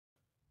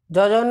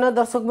जय जगन्नाथ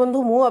दर्शक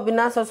बंधु मु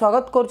अविनाश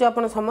स्वागत करुच्ची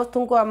आपण समस्त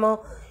को आम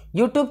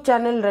यूट्यूब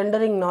चैनल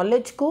रेंडरिंग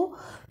नॉलेज को।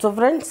 सो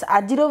फ्रेंड्स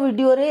आज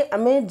वीडियो रे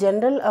आमे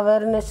जनरल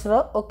अवेयरनेस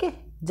रो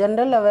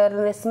जनरल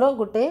अवेयरनेस रो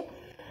गोटे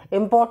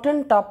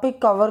इम्पोर्टेंट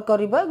टॉपिक कवर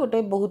करिबा,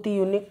 गोटे बहुत ही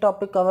यूनिक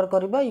टॉपिक कवर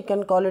करिबा। You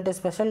can call it A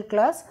special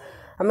class.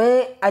 आमे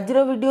आज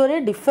वीडियो रे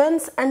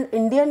defence and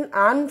Indian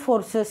arm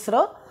forces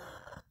row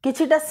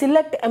किछिटा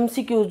select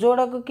MCQs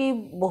जोड़ा कि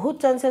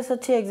बहुत चांसेस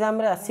अच्छे एग्जाम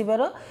रे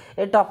आसीबार।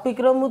 ए टॉपिक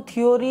रो मु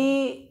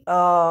theory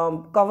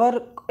cover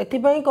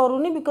एथिपाई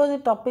करूनी because A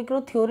topic रो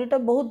थ्योरीटा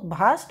बहुत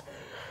भास्ट,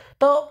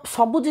 तो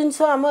सबु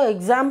जिनस आम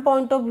एग्जाम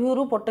पॉइंट ऑफ व्यू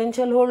रू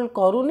पोटेंशियल होल्ड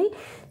करूनी।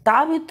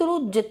 ता भितरु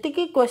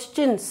जेतिकी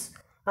क्वेश्चंस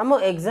आम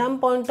एग्जाम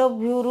पॉइंट ऑफ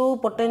व्यू रू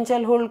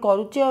पोटेंशियल होल्ड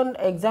करूची और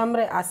एग्जाम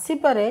रे आसी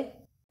पारे।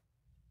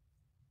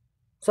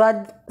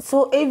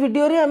 सो ए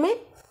वीडियो रे आमे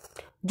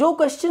जो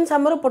क्वेश्चंस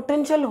हमर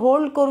पोटेंशियल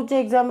होल्ड करूचे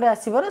एग्जाम रे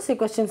आसीबार से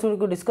क्वेश्चंस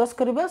को डिस्कस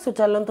करबा। सो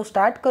चलंतो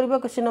स्टार्ट करबा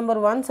क्वेश्चन नंबर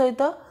 1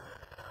 सहित।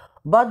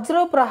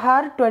 वज्र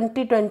प्रहार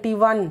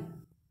 2021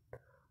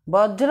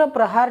 वज्र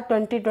प्रहार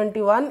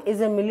 2021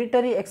 is a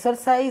military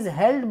exercise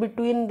held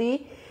between the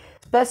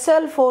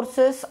special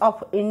forces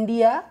of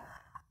India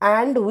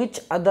and which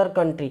other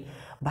country।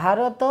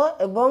 Bharat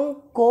एवं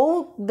को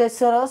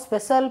देशर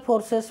स्पेशल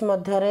फोर्सेस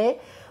मध्यरे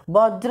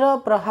वज्र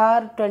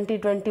प्रहार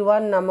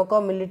 2021 नामक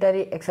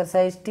मिलिटरी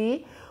एक्सरसाइज टी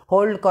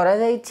होल्ड करा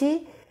जाइछि।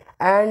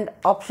 And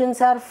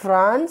options are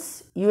France,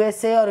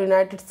 USA और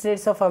United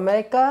states of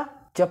America,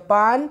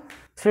 Japan,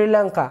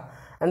 Sri Lanka.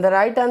 And the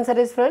right answer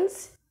is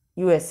friends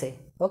USA।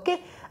 Okay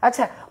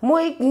अच्छा मु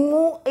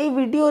ए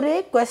वीडियो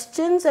रे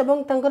क्वेश्चंस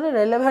एवं तंकर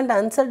रेलेवेंट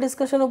आंसर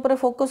डिस्कशन ऊपर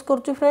फोकस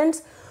करछु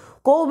फ्रेंड्स।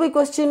 को भी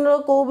क्वेश्चन रो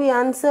को भी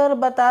आंसर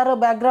बा तार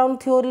बैकग्राउंड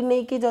थ्योरी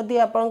नहीं कि जदि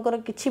आपनकर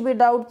किछि भी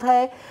डाउट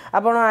थाए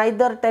आपण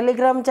आइदर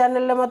टेलीग्राम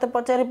चैनल रे मते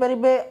पचारि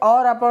परिबे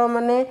और आपण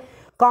माने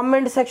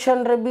कमेंट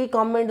सेक्शन रे भी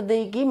कमेंट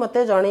देई कि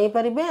मते जणाई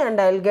परिबे and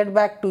I will get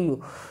back to you.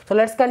 So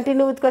let's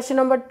continue with question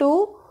number 2।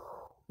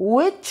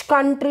 Which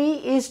country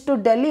is to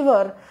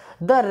deliver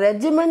the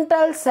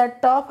regimental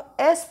set of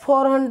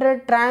S400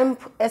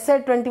 Triumph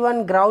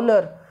SA-21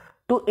 Growler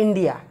to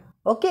India.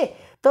 Okay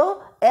तो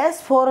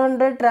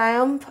S400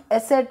 Triumph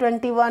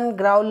SA-21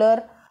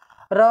 Growler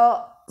रो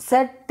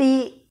set T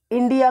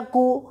India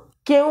को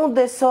क्यों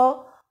देश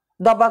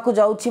दबा को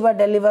जाउची बा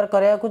deliver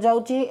करया को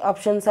जाउची।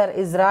 Options are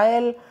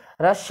Israel,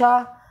 Russia,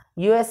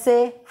 USA,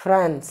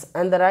 France.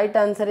 And the right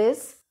answer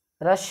is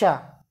Russia.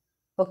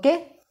 Okay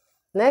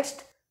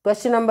next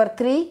question number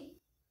 3।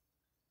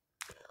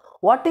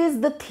 What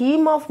is the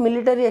theme of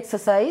military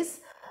exercise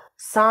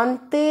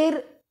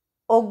शांतिर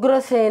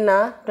उग्रसेना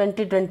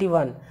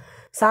 2021।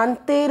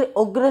 शांतिर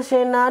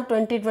उग्रसेना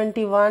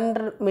 2021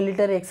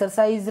 मिलिटरी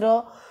एक्सरसाइज रो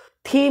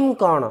थीम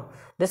कौन।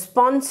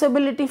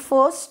 Responsibility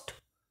first,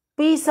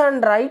 piece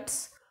and rights,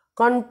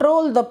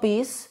 control the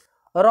piece,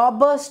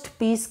 robust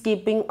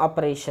peacekeeping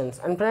operations।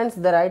 and friends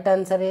the right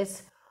answer is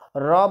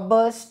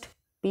robust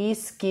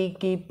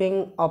peacekeeping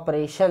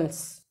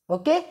operations।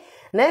 okay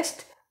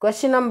next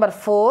question number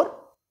 4।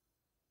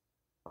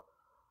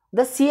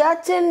 the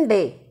Siachen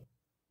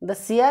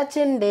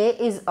day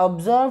is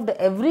observed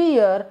every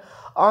year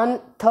on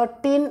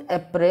 13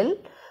 April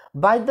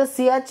by the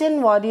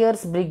Siachen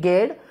Warriors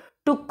Brigade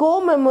to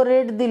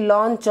commemorate the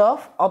launch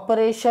of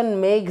Operation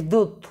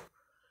Meghdut।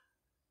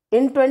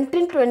 In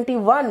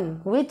 2021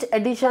 which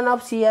edition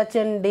of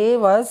Siachen Day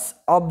was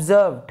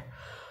observed।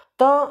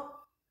 तो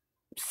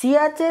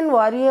Siachen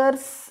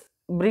Warriors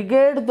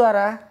Brigade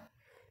द्वारा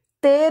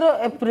 13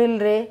 अप्रैल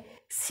रे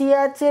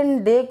Siachen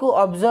Day को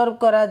observe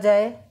करा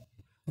जाए,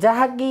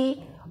 जहाँ की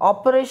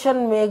operation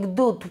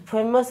Meghdoot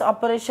famous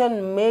operation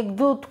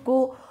Meghdoot को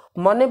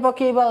मने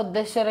पकेबा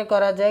उद्देश्य रे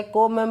करा जाए,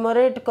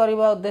 कोमेमोरेट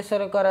करबा उद्देश्य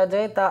रे करा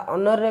जाए, ता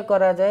ऑनर रे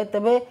करा जाए।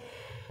 तबे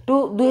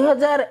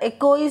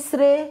 2021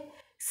 रे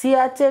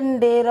सियाचेन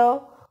डे रो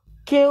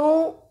क्यों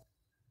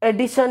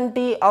एडिशन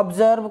टी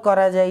ऑब्जर्व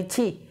करा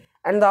जाइछि।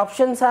 And the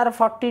options are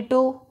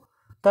 42,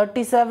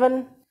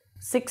 37,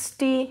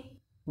 60,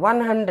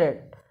 100।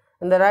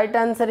 And the right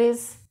answer is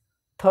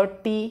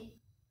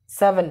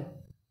 37।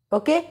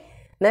 Okay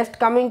next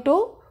coming to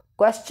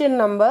question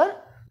number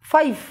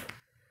 5।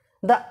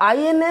 The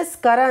INS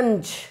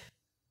Karanj,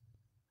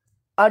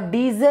 a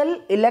diesel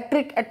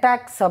electric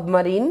attack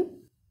submarine,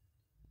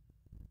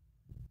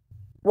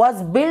 was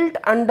built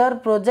under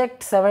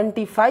Project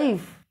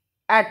 75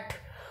 at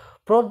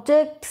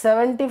Project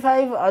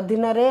 75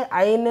 अधीन रे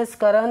INS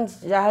Karanj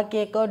जहाँ की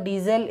एक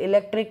diesel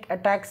electric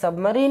attack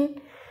submarine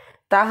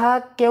ताहा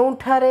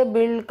केउठारे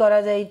build करा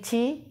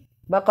जाइछि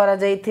बा करा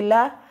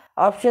जाइथिला।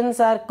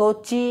 Options are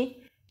Kochi,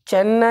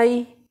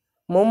 Chennai,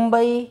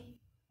 Mumbai,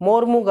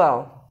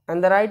 Mormugao.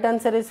 And the right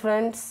answer is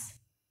friends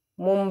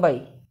Mumbai.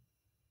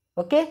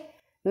 Okay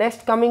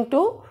next coming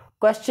to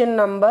question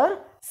number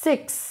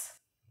 6।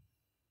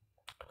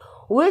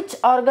 Which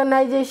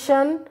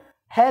organization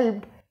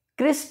helped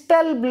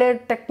crystal blade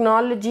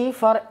technology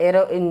for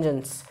aero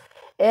engines?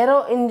 Aero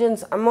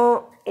engines आम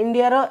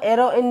India रो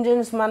aero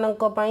engines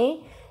मानक पई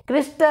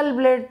crystal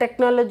blade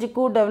technology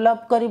को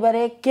develop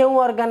करिबारे क्यों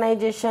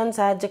organisation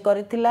सहायता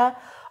करिथिला।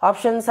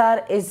 Options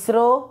are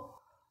ISRO,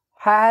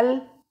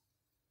 HAL,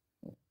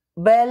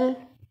 BEL,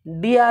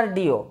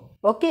 DRDO.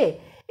 Okay,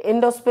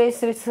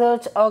 Indo-Space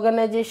Research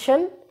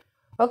Organization.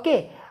 Okay,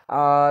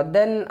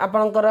 then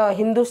आपणकर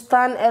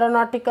Hindustan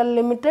aeronautical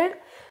limited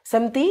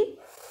सेमती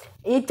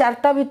ये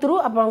चार्टा भितर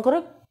आपणकर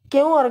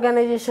क्यों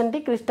organisation T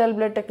crystal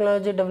blade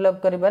technology develop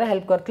करिबार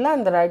help करथिला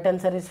and the right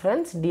answer is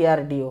friends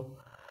DRDO,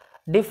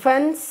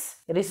 defence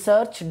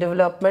research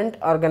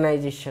development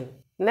organisation.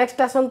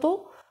 Next आसंतु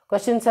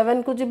question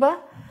 7 को जिबा।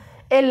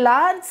 A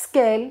large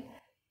scale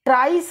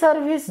tri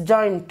service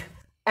joint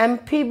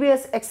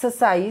amphibious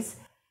exercise,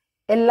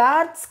 a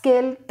large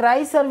scale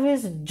tri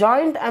service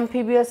joint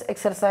amphibious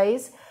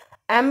exercise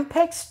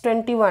AMPHEX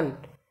 21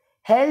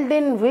 held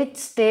in which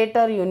state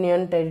or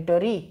union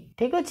territory?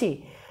 ठीक अच्छी,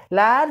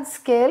 large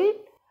scale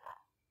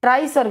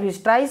tri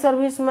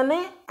service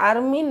माने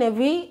army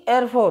navy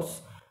air force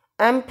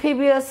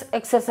amphibious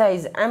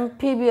exercise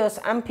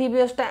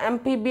amphibious टा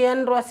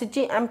amphibian रो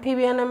आसीची।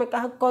 Amphibian आमे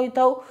कहा कहि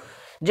थाउ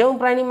जो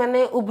प्राणी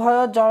माने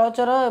उभय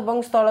जलचर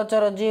एवं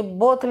स्थलचर जे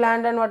बोथ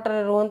लैंड एंड वाटर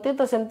रे रहंती,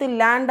 तो सेमती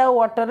लैंड और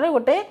वाटर रे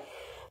गोटे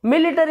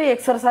मिलिटरी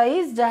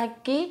एक्सरसाइज जहा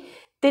कि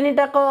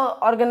तीनटाक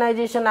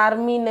ऑर्गेनाइजेशन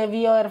आर्मी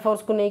नेवी और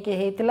एयरफोर्स को लेके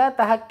हेतिला,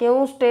 ताहा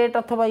केउ स्टेट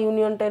अथवा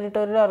यूनियन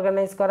टेरिटरी रे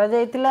ऑर्गेनाइज करा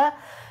जायतिला।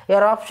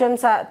 योर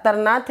ऑप्शंस आर तर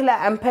ना थिला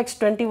एम्फेक्स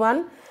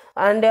 21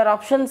 and your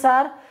options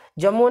are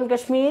Jammu and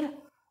Kashmir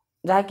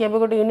जहा कि एबे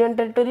गोटे union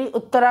territory,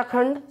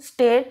 Uttarakhand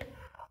state,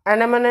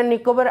 Andaman and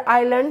Nicobar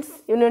Islands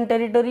Union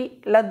Territory,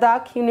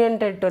 Ladakh Union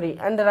Territory,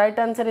 and the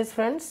right answer is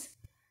friends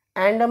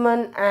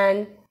Andaman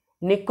and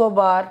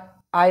Nicobar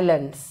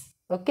Islands.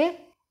 Okay,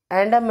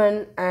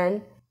 Andaman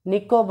and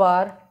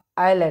Nicobar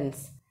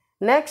Islands.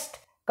 Next,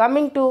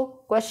 coming to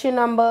question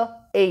number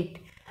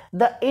 8.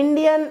 The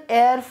Indian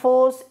Air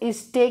Force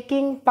is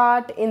taking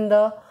part in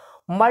the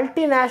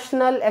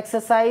multinational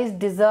exercise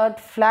Desert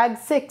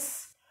Flag 6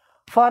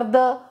 for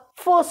the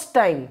first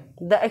time.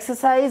 The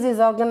exercise is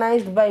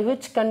organized by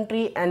which country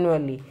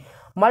annually?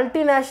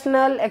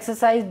 Multinational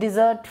exercise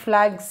Desert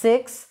Flag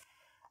 6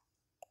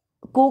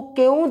 को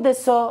केउ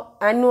देश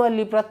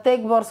annually प्रत्येक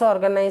वर्ष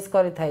organise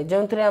करि थाए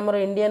जोंथरे हमर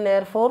Indian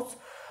air force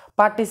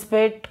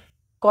participate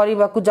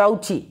करबा को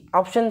जाउची।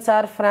 Options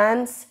are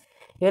France,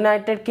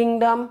 United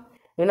kingdom,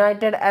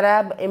 United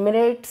Arab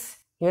Emirates,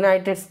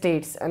 United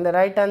states, and the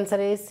right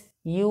answer is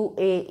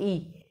UAE,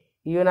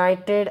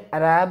 United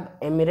Arab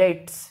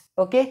Emirates.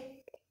 Okay,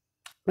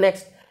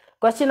 next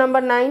question number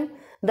 9.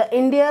 The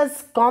India's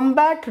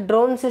combat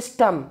drone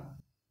system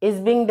is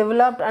being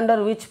developed under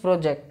which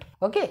project?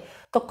 Okay,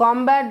 तो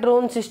combat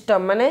drone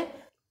system माने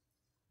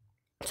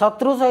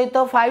शत्रु सहित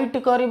fight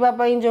करिबा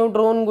पई जो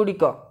drone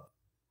गुडिक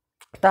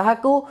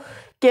ताहाकू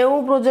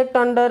केउ project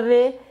under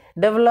रे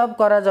develop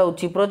करा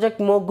जाउची।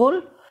 Project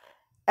Mogul,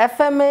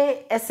 FMA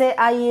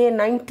SAIA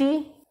 90,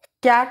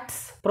 CATS,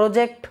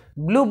 project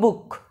blue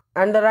book,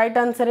 and the right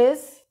answer is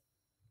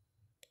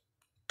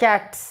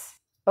CATS.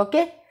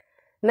 Okay,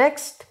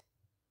 next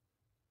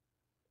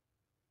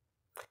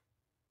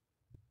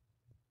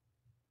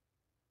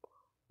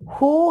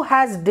who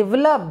has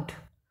developed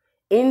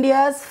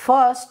India's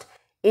first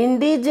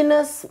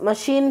indigenous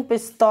machine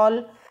pistol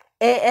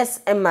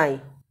ASMI?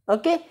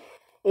 Okay,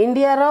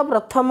 India रो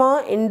प्रथम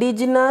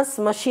indigenous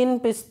machine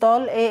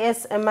पिस्तल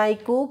ASMI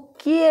को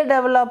किए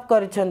develop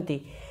करिसंती?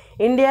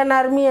 Indian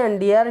army and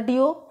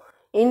DRDO,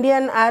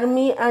 Indian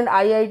army and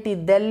IIT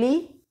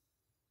Delhi,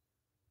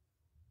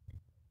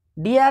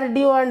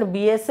 DRDO and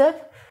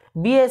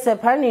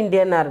BSF and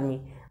Indian Army.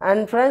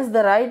 And friends,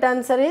 the right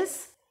answer is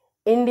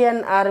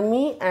Indian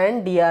Army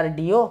and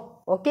DRDO.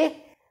 Okay,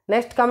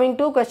 next coming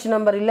to question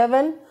number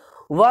 11.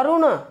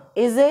 Varuna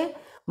is a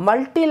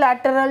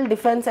multilateral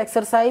defense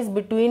exercise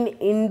between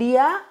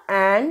India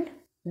and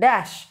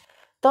dash.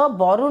 तो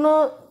वरुण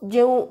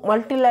जो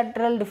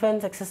multilateral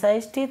defence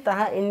exercise थी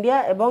ताहा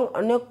India एवं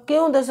अन्य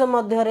केउ देश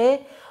मध्य रे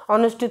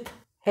अनुष्ठित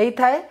हेई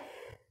थाए?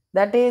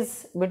 That is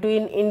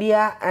between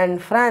India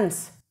and France.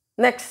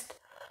 Next,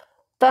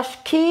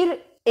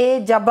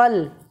 Tashkir-e-Jabal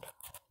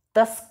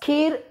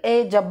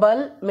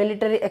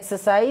military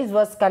exercise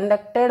was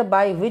conducted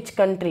by which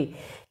country?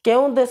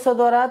 केउ देश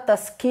द्वारा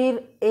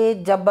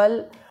Tashkir-e-Jabal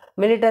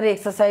military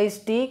exercise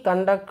T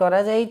conduct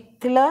करा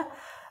जाइथिला?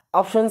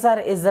 Options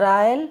are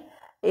Israel,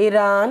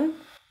 Iran,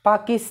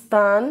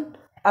 Pakistan,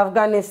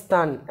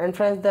 Afghanistan, and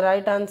friends the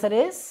right answer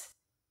is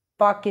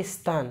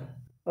Pakistan.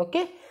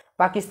 Okay,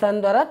 Pakistan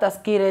द्वारा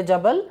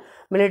तस्कीर-ए-जबल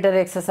military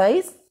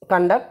exercise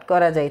conduct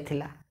करा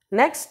जाइथिला।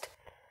 Next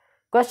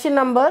question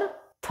number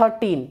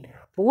 13.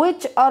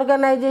 Which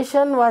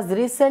organization has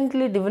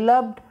recently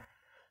developed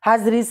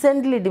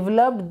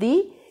the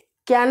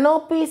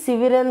Canopy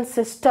Surveillance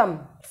System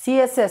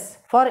CSS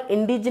for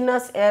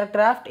indigenous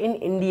aircraft in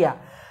India?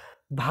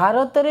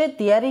 Bharat रे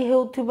तैयारी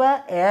हेउथिबा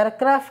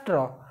aircraft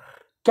रो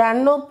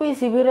canopy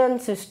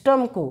surveillance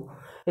system को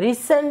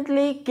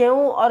recently केउ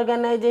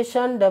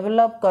organisation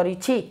develop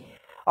करिछि?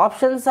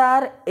 Options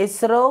are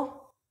ISRO,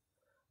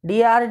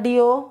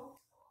 DRDO,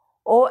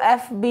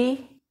 OFB,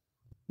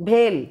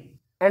 BHEL,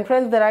 and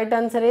friends the right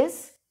answer is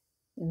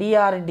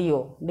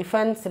DRDO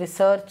defence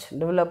research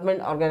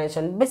development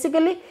organisation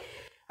basically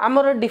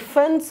आमर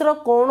defence रो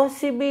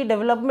कोनोसी भी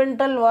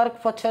developmental work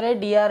पछरे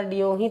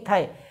DRDO ही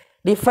थाए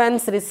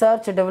defence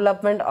research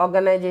development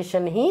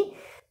organisation ही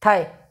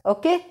थाए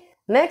okay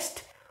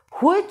next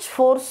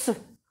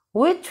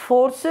which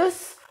forces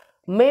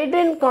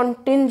maiden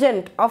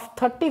contingent of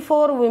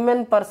 34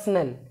 women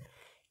personnel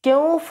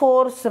क्यों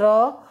force रो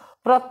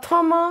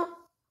प्रथम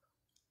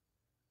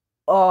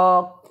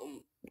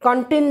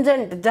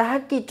contingent जहाँ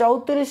की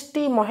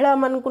 34 महिला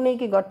मानकु नहीं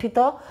की गठित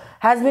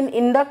has been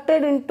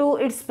inducted into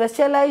its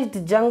specialised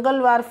jungle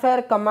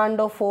warfare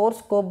commando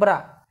force cobra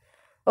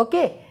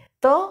okay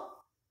तो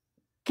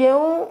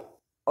क्यों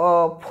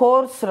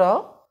फोर्स रो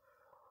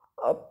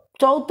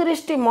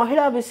 34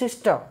 महिला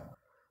विशिष्ट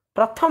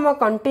प्रथम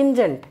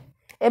कंटिंजेंट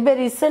एबे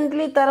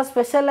रिसेंटली तार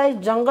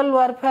specialised jungle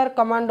warfare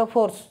commando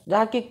force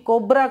जहाँ की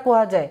कोब्रा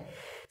कहा जाए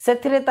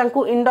से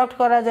तांकू इंडक्ट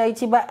करा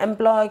जाइछि बा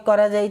एम्प्लॉय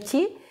करा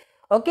जाइछि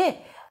ओके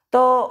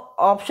तो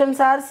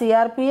options are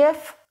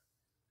CRPF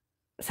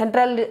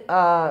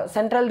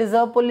central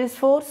reserve police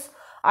force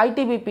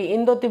ITBP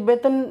Indo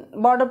Tibetan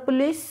border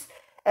police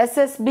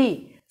SSB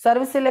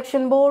service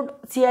selection board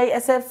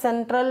CISF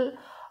central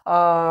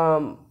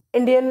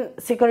Indian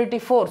security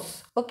force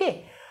okay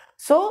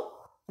so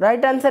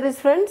right answer is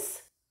friends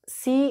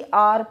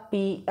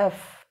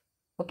CRPF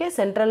okay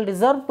central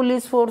reserve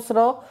police force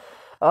row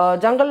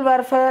jungle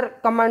warfare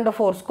commando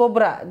force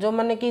cobra जो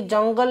माने कि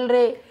जंगल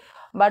रे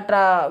बाट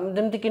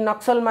जमती कि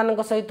नक्सल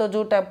मान सहित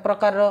जो टाइप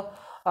प्रकार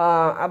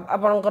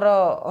आपणकर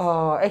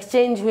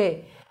एक्सचेंज हुए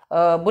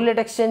बुलेट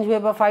एक्सचेंज हुए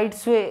बा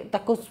फाइट्स हुए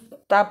ताकू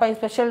तापाई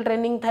स्पेशल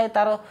ट्रेनिंग थाए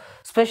तार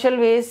स्पेशल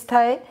वेज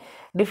थाए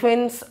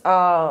डिफेंस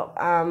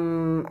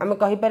आम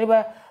कहि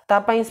परिबा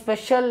तापाई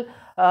स्पेशल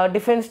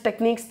डिफेंस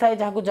टेक्निक्स थाए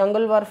जहाँ को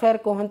जंगल वारफेयर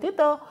कहते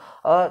तो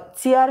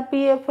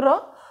CRPF रो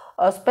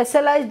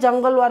specialise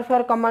jungle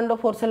warfare commando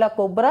force है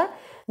कोब्रा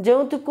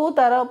जो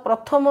तार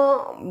प्रथम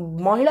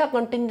महिला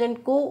कंटिंजेंट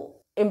को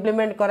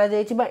इम्प्लीमेंट करा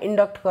जाइछि बा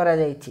इंडक्ट करा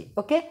जाइछि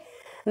okay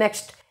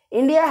next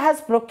India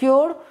has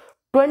procured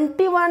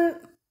 21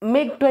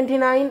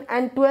 MiG-29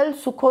 and 12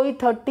 Sukhoi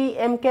 30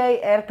 MKI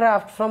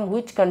aircraft from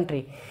which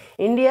country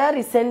India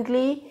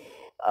recently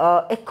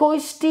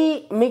 21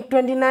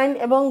 MiG-29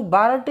 एवं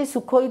 12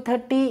 Sukhoi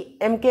 30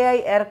 MKI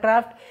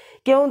एयरक्राफ्ट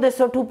क्यों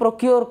देश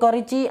procure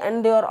करिछि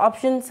and there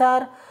options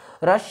are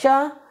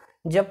Russia,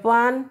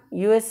 Japan,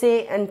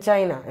 USA and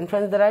China and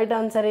friends the right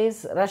answer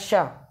is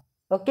Russia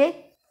okay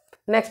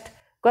next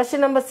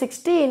question number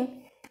 16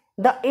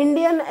 the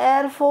Indian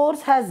Air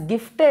Force has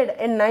gifted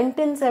a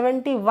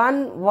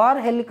 1971 war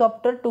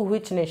helicopter to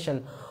which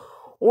nation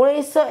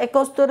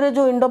 1971 रे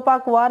जो Indo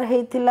पाक वार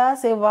हेतिला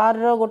से वार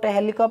रो गोटे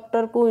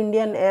helicopter को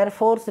Indian air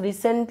force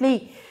recently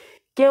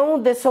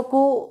क्यों देश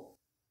को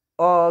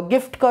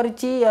gift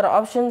करिछि यार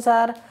options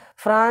are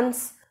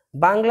France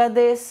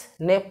Bangladesh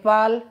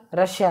Nepal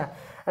Russia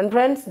and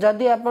friends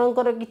जदि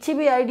आपनकर किछि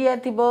भी आइडिया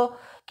थिबो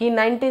कि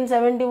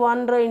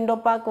 1971 रो इंडो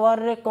पाक वार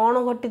रे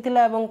कोन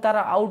घटितिला एवं तार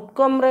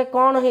आउटकम रे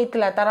कोन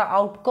हेतिला तार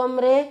आउटकम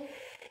रे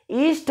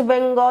ईस्ट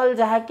बंगाल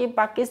जहाँ कि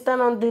पाकिस्तान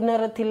अधीन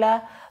रे थिला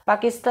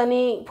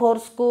पाकिस्तानी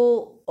फोर्स को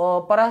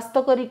परास्त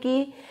करिकी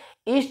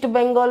ईस्ट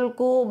बंगाल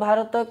को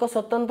भारत एक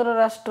स्वतंत्र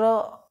राष्ट्र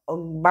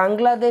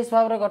बांग्लादेश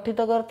भाव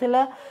गठित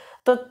करथिला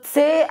तो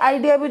से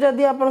आइडिया भी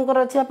जदि आपनकर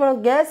अछि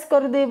आपन गैस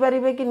कर दे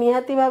परिबे कि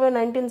निहाती भाबे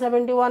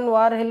 1971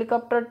 वार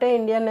हेलिकॉप्टर टे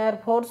इंडियन एयर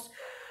फोर्स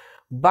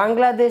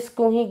बांग्लादेश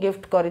को ही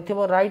gift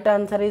करिथिबो right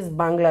answer is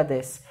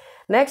Bangladesh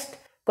next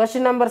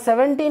question number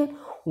 17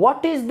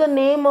 what is the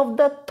name of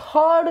the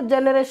third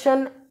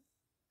generation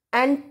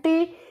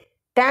anti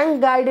tank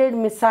guided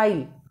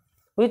missile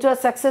which was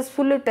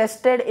successfully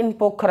tested in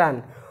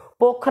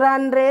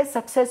Pokhran रे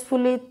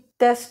सक्सेसफुली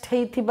टेस्ट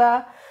हेथिबा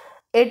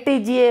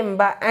ATGM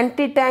बा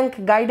anti tank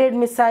guided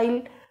missile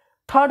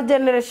third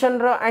generation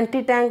रो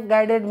anti tank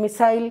guided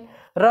missile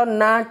रो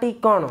नाटी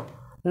कोन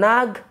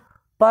नाग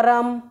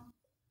परम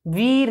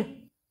वीर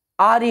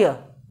आर्य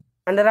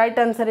and the right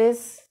answer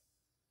is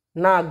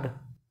Nag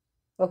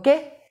okay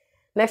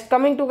next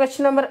coming to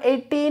question number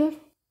 18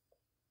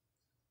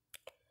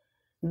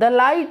 the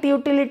light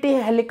utility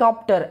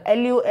helicopter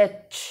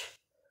LUH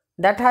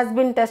that has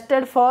been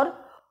tested for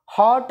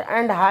hot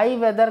and high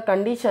weather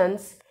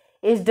conditions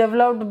is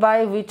developed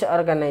by which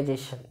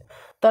organization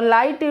तो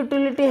light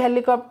utility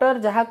helicopter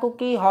जहाँ को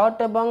कि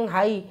hot एवं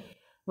high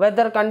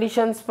weather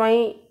conditions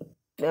पई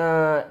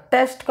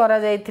test करा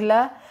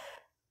जाइथिला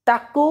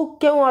ताकू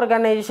क्यों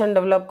organisation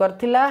develop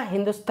करथिला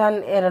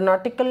Hindustan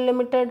aeronautical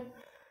limited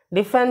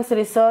defence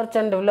research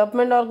and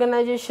development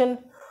organisation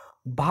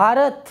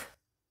Bharat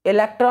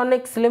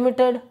electronics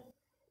limited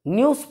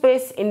new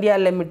space India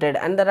limited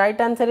and the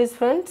right answer is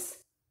friends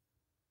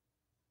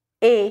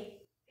A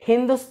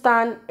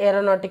Hindustan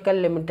aeronautical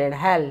limited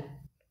hell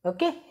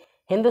okay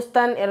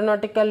Hindustan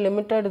aeronautical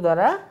limited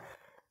द्वारा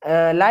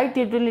light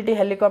utility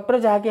helicopter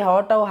जहाँ कि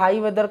hot और high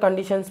weather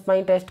conditions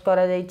पई test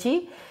करा जाइछि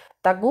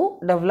ताकू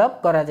develop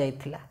करा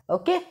जाइथिला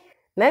okay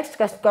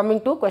next coming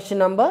to question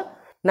number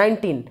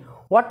 19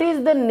 what is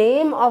the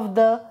name of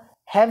the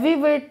heavy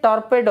weight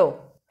torpedo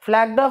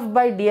flagged off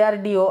by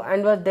DRDO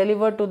and was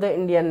delivered to the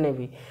Indian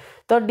Navy.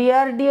 तो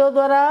DRDO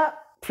द्वारा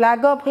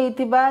flag of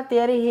होइतिबा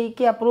तयारी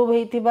हेकी approve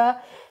होइतिबा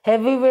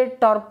heavy weight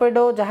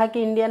torpedo जहा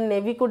कि Indian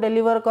navy को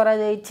deliver करा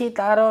जाइछि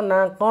तारो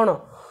ना कोन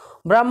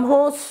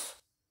ब्रह्मोस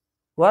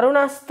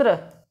वरुणास्त्र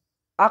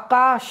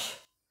आकाश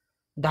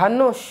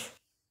धनुष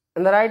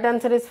and the right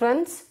answer is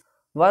friends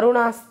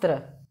varunastra.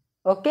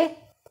 Okay,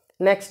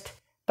 next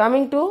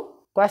coming to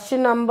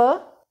question number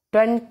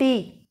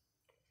 20.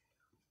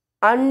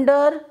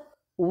 Under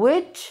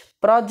which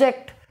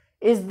project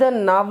is the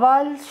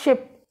naval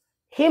ship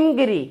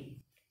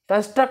Himgiri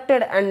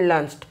constructed and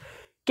launched?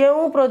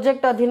 केउ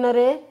project अधीन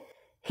रे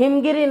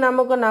हिमगिरी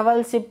नामक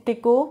नावल शिप टी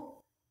को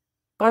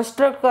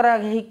construct करा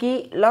कि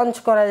लॉन्च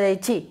करा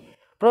जाइछि?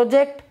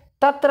 Project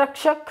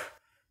तत्रक्षक,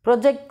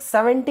 project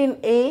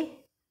 17A,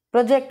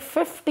 project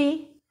 50,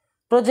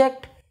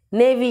 project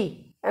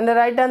navy, and the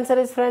right answer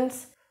is friends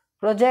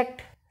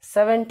project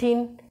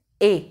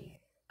 17A.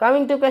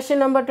 Coming to question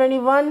number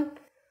 21.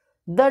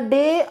 The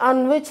day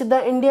on which the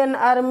Indian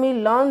Army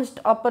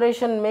launched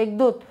Operation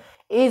Meghdut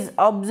is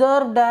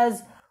observed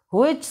as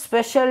which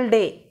special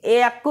day?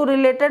 याकू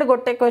related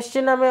गोटे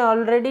question आमे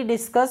already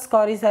discuss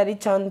करी सारी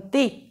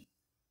चंती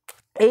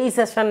एई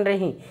session रे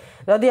ही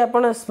यदि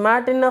आपण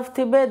smart enough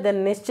थिबे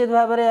then निश्चित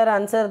भाव रे यार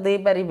आंसर दे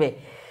परिबे.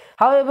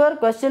 हाउएवर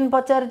क्वेश्चन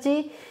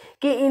पचारची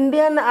कि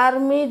इंडियन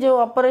आर्मी जो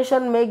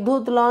ऑपरेशन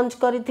मेघदूत लॉन्च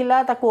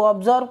करिथिला ताको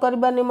ऑब्जर्व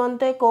करबा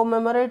निमंते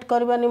कोमेमोरेट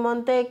करबा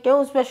निमंते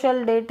क्यों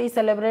स्पेशल डेट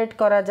सेलिब्रेट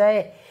करा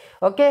जाए?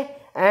 Okay,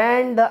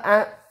 and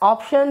the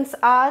options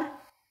are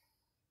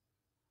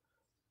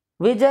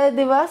विजय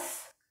दिवस,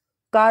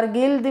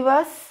 कारगिल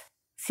दिवस,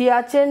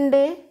 सियाचेन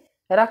डे,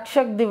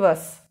 रक्षक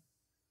दिवस,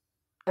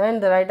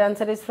 and the right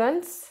answer is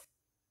friends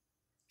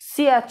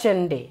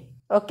Siachen day.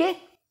 Okay,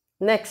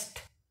 next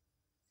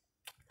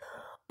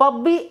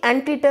PUBG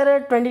Anti-Terror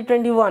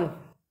 2021.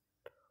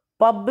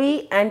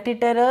 PUBG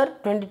Anti-Terror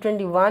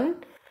 2021.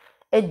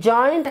 A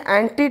joint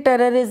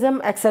anti-terrorism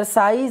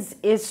exercise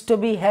is to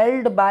be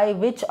held by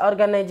which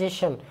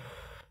organization?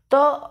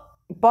 तो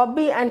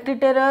PUBG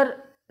Anti-Terror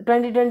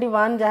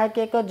 2021 जहाँ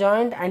के एक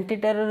joint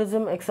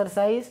anti-terrorism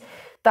exercise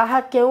ताहा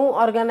केउ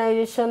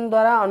organization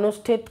द्वारा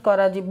अनुष्ठित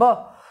करा जिबो?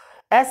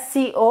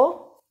 SCO,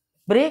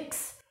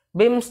 BRICS,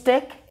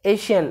 BIMSTEC,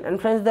 ASEAN.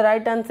 And friends, the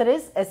right answer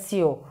is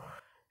SCO.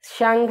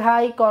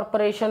 Shanghai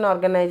Cooperation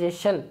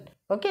Organization.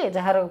 Okay,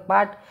 जहार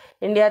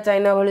पार्ट इंडिया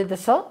चाइना भली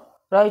देश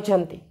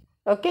रही.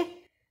 Okay,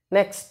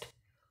 next.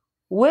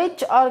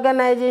 Which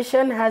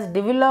organization has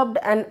developed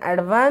an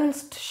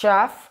advanced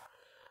shaft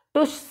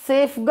to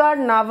safeguard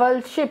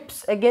naval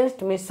ships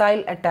against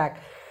missile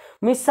attack?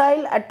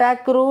 Missile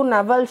attack रू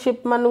naval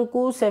ship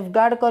मानू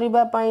safeguard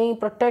करिबा पाई,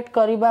 protect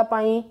करिबा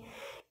पाई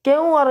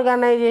केउ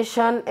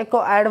organization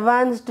एको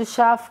advanced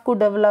shaft को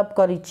develop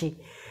करिछि?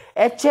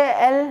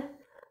 HAL,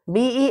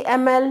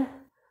 BEML,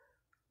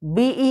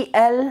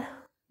 BEL,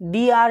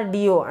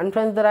 DRDO. And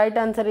friends, the right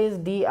answer is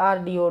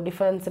DRDO,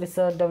 Defense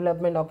Research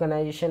Development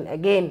Organization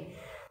again.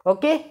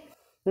 Okay,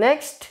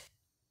 next.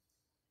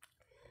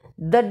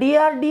 The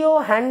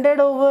DRDO handed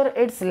over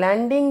its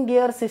landing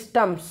gear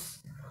systems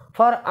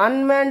for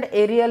unmanned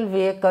aerial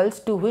vehicles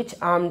to which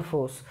armed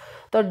force?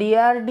 तो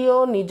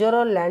DRDO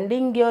निजर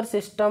landing gear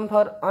system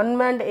for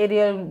unmanned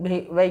aerial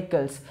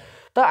vehicles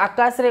तो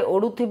आकाश रे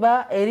उड़ुथिबा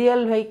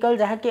aerial vehicle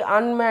जहा कि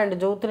unmanned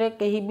जो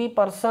कहीं भी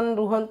person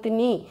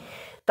रुहंतिनी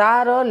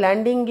तार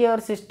लैंडिंग गियर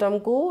सिस्टम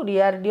को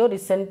DRDO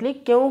रिसेंटली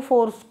क्यों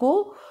फोर्स को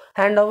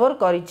handover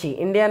करिछि?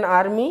 Indian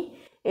army,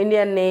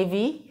 Indian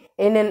navy,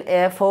 Indian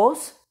air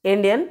force,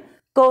 Indian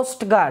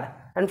coast guard.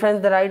 And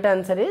friends, the right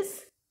answer is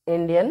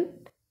Indian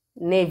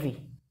navy.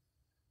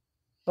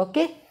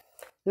 Okay,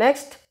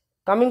 next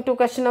coming to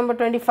question number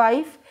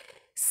 25.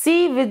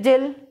 Sea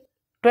Vigil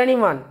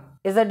 21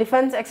 is a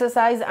defense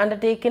exercise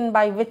undertaken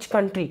by which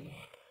country?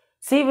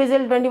 Sea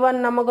Vigil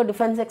 21 नामक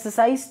defence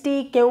exercise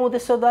T केउ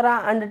देश द्वारा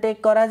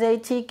undertake करा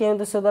जाइछि, केउ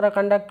देश द्वारा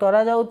conduct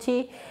करा जाउछि?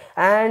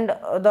 And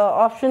the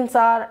options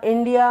R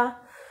India,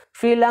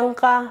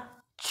 Sri Lanka,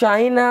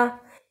 China,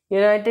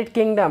 United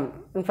kingdom.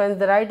 And friends,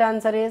 the right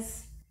answer is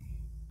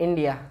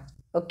India.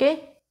 Okay,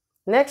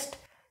 next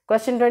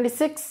question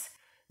 26.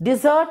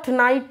 Desert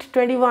Night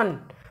 21,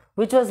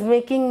 which was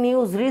making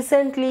news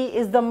recently,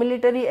 is the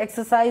military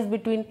exercise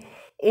between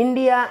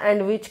India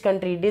and which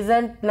country?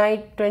 Desert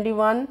Night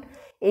 21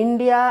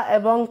 India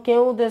एवं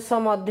केउ देश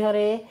मध्य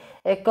रे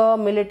एक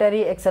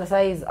military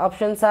exercise.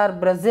 Options are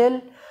Brazil,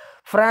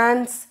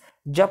 France,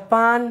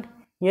 Japan,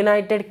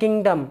 United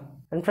kingdom.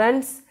 And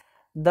friends,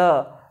 the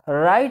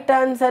right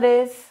answer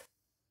is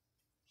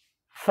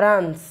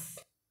France.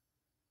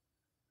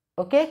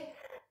 Okay,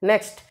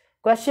 next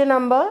question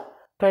number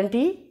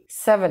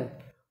 27.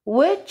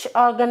 Which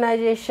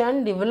organization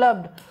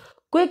developed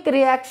quick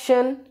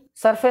reaction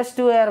surface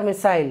to air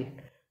missile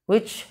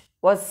which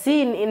was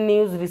seen in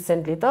news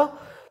recently? तो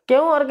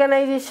क्यों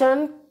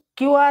organization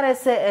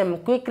QRSAM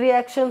quick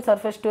reaction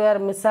surface to air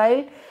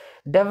missile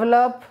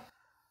develop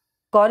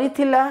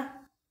करिथिला?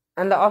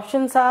 and the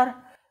options are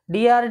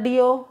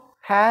DRDO,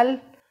 HAL,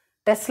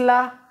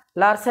 Tesla,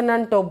 Larsen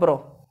and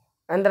Toubro.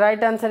 And the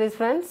right answer is,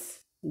 friends,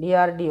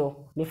 DRDO,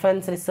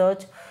 Defense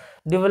Research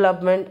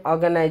Development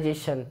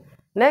Organization.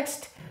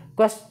 Next,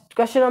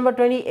 question number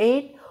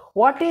 28.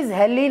 What is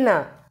Helena,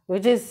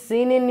 which is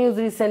seen in news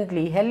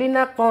recently?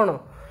 Helena kon?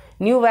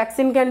 New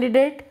vaccine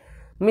candidate,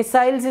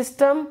 missile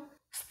system,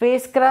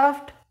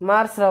 spacecraft,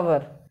 Mars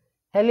rover.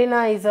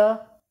 Helena is a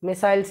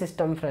missile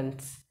system,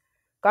 friends.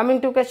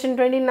 Coming to question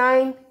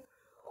 29.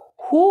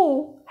 Who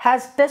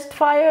has test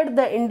fired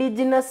the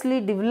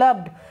indigenously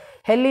developed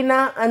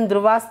Helena and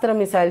Dhruvastra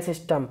missile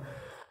system?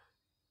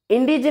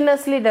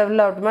 Indigenously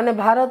developed माने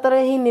भारत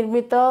रे ही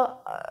निर्मित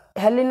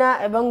Helena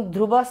एवं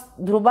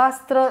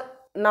ध्रुवास्त्र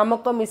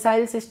नामक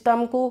missile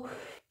system को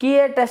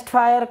किए test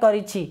fire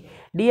करिछि?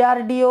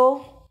 DRDO,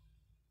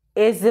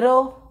 एसरो,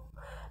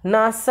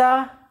 NASA,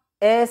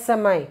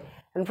 एएसएमआई.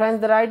 And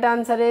friends, the right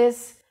answer is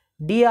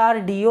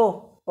DRDO.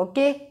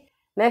 Okay.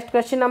 Next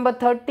question number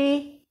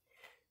 30.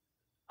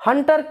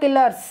 Hunter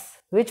killers,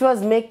 which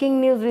was making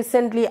news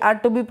recently, are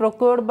to be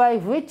procured by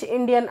which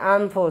Indian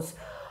armed force?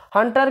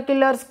 Hunter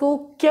killers को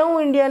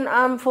क्यों Indian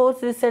arm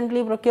force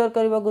recently procure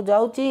करबा को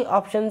जाउची?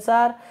 Options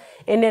are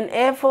Indian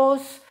air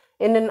force,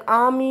 Indian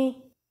army,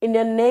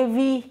 Indian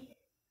navy,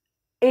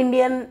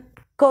 Indian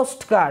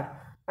coast guard.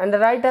 And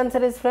the right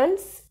answer is,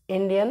 friends,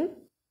 Indian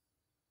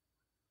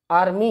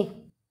army.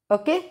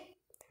 Okay.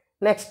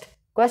 Next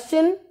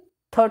question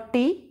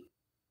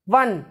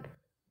 31.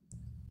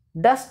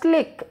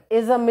 Dustlick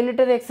is a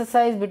military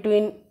exercise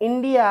between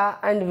India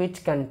and which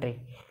country?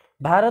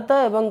 Bharat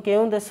एवं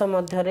केउं देश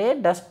मध्यरे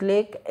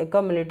डस्टलिक एक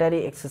military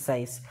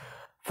exercise?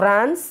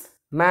 France,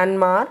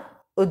 Myanmar,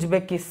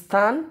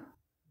 Uzbekistan,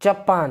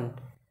 Japan.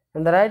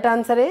 And the right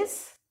answer is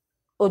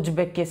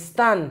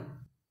Uzbekistan.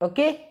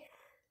 Okay.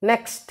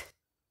 Next,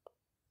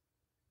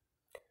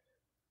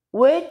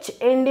 which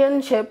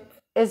Indian ship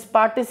is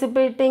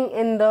participating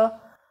in the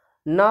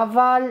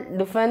Naval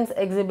Defense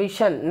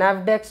Exhibition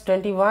NAVDEX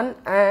 21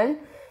 and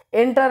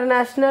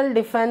International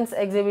Defense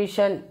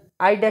Exhibition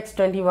IDEX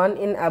 21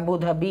 in Abu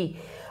Dhabi?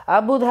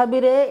 Abu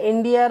Dhabi रे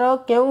India रो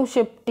केउं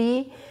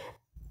शिपटी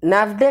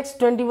NAVDEX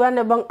 21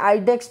 एवं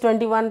IDEX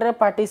 21 रे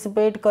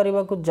participate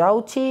करबा को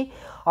जाउछि?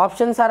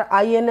 Options are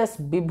INS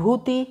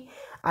Vibhuti,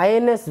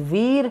 INS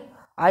Veer,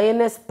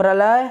 INS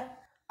प्रलय,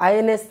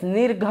 INS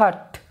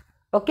Nirghat.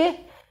 Okay.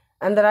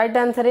 And the right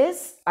answer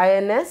is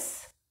INS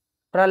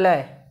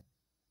प्रलय.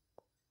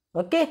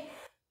 Okay,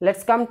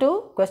 let's come to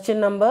question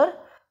number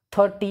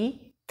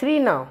 33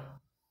 now.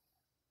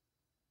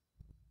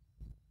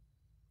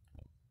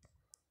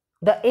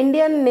 The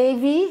Indian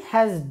Navy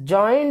has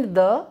joined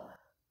the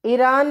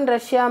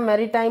Iran-Russia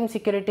Maritime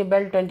Security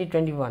Belt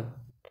 2021.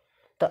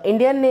 तो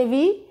Indian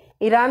Navy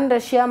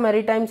Iran-Russia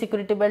Maritime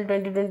Security Belt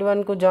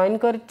 2021 को join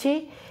करछि.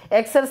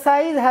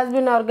 Exercise has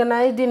been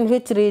organized in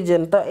which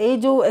region? तो ए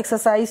जो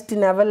exercise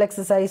T naval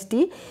exercise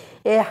T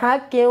यहाँ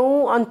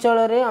केउं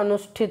अंचल रे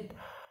अनुष्ठित?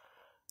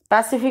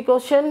 Pacific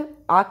Ocean,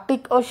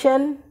 Arctic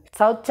Ocean,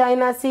 South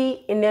China Sea,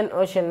 Indian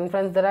Ocean. And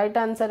friends, the right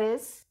answer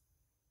is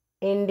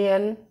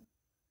Indian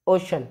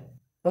Ocean.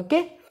 Okay.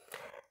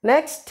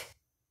 Next,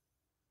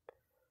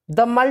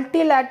 the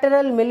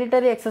multilateral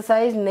military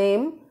exercise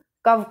name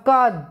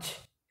Kavkaz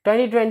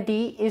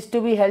 2020 is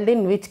to be held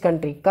in which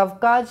country?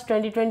 Kavkaz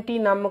 2020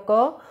 नामक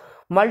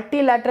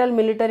multilateral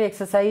military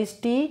exercise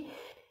T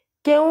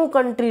केउं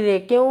country रे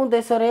केउं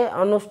देश रे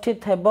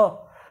अनुष्ठित हेबो?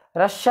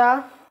 Russia,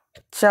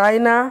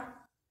 China,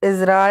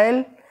 Israel,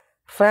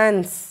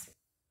 France,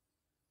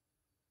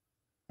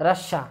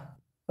 Russia.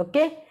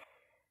 Okay.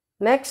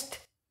 Next,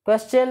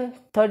 question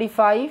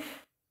 35.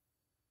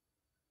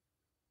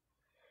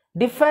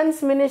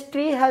 Defense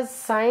Ministry has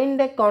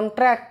signed a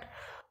contract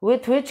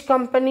with which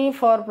company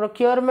for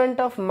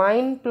procurement of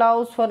mine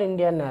plows for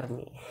Indian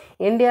Army?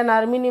 Indian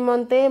Army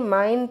निमंते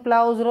mine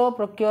plows row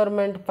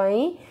procurement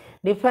pi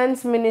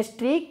Defense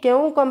Ministry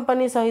केउं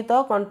company सहित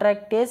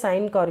contract के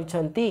sign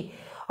करिसंती?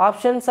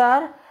 Options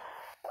are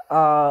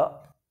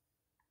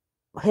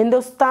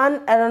Hindustan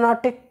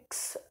aeronautics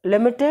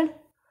limited,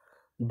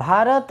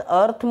 Bharat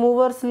earth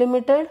movers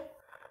limited,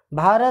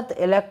 Bharat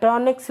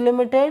electronics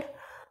limited,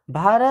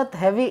 Bharat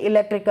heavy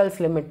electricals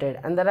limited.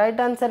 And the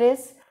right answer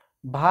is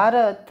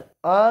Bharat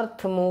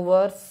earth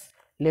movers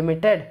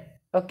limited.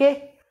 Okay.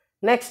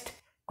 Next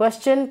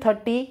question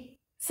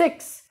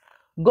 36.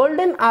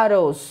 Golden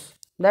Arrows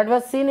that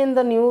was seen in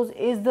the news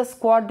is the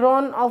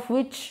squadron of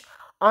which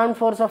armed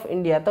force of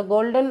India? तो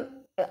Golden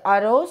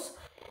Arrows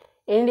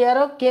India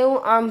रो केउं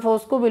arm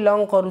force को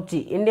belong करूची?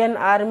 Indian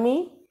army,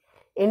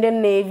 Indian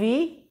navy,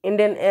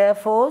 Indian air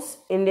force,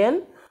 Indian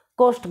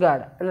coast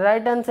guard. And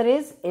right answer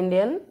is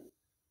Indian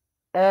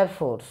air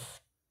force.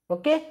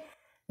 Okay.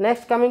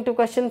 Next, coming to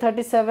question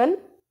 37.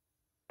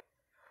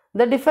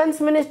 The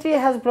Defense Ministry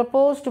has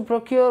proposed to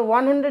procure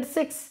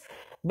 106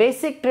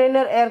 basic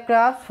trainer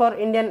aircraft for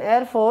Indian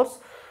Air Force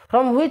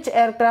from which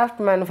aircraft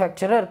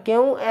manufacturer?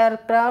 केउं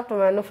aircraft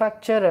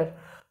manufacturer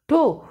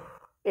to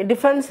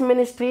defence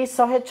ministry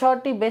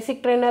 106 basic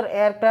trainer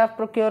aircraft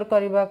procure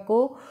करबा को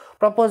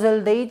proposal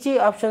देइची?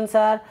 Options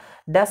are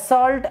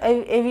Dassault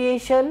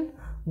aviation,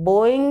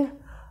 Boeing,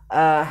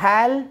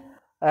 hell,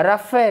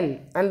 Rafale,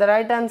 and the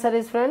right answer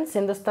is, friends,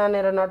 Hindustan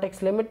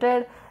Aeronautics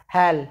Limited,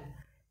 HAL.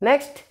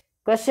 Next,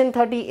 question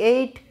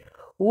 38.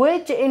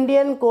 Which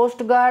Indian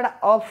Coast Guard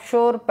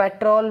offshore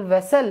patrol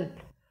vessel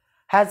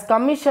has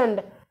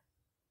commissioned?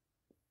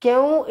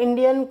 क्यों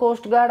Indian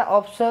Coast Guard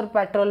offshore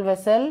patrol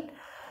vessel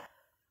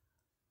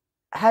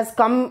has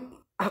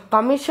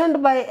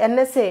commissioned by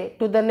NSA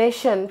to the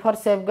nation for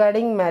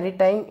safeguarding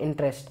maritime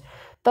interest?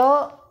 तो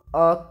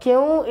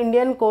क्यों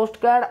Indian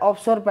coast guard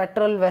offshore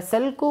patrol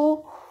vessel को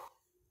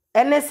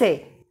NSA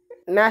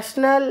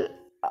national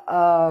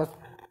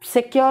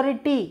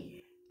security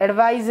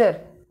adviser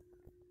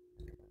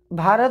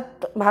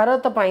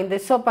Bharat पाई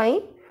देश पाई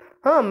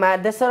हाँ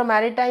देशर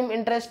maritime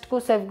interest को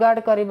safeguard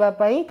करिबा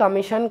पाई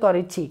commission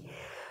करिछि?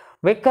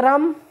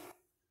 Vikram,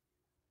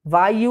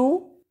 वायु,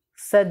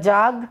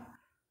 सजाग,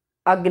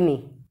 अग्नि.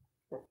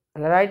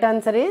 Right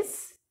answer is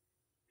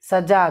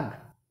सजाग.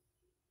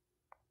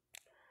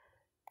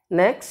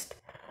 Next,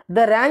 the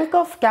rank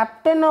of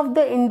captain of the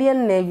Indian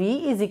navy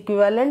is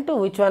equivalent to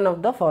which one of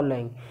the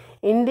following?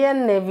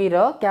 Indian navy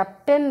row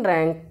captain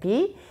rank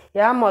की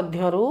या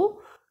मध्यरु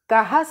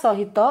काहा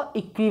सहित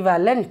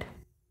equivalent?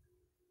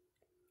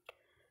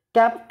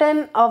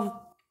 Captain of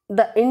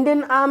the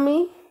Indian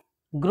army,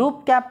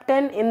 group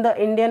captain in the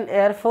Indian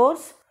air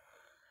force,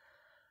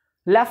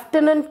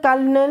 lieutenant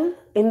colonel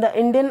in the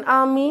Indian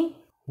army,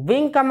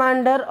 wing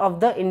commander of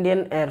the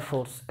Indian air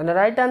force. And the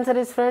right answer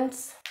is,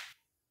 friends,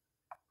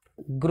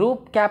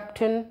 group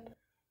captain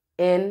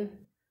in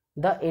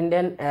the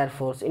Indian air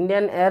force.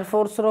 Indian air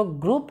force row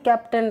group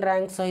captain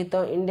rank सहित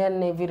Indian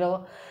navy row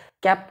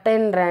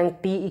captain rank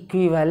T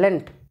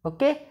equivalent.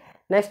 Okay,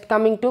 next,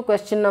 coming to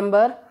question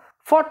number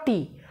 40.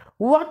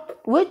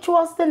 Which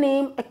was the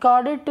name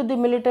accorded to the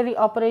military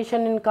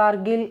operation in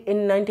Kargil in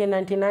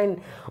 1999?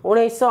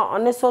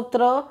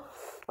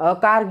 1969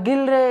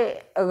 Kargil रे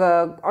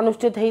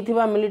अनुष्ठित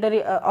होइथिबा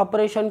military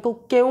operation को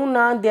केउ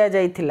ना दिया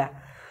जाइथिला?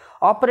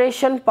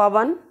 Operation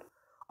Pawan,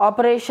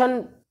 operation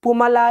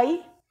Poomalai,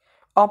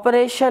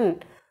 operation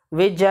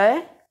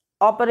Vijay,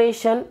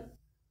 operation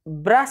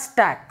brass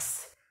tax.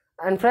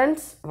 And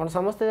friends, अपन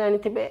समस्त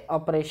जानिथिबे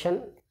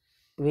operation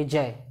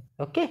Vijay.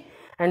 Okay,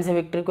 and से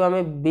victory को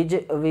हमें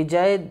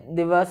विजय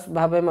दिवस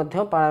भावे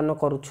मध्य पालन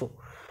करूछु.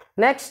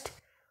 Next,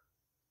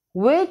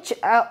 which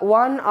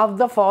one of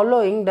the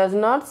following does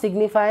not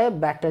signify a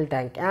battle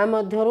tank? या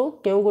मध्यरु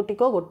केउ गोटी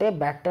को गोटे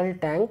बैटल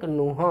टैंक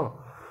नुह?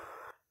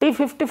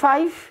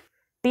 T55,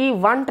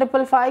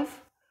 T1555,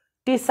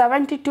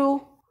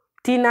 T72,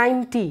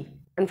 T90.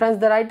 And friends,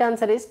 the right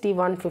answer is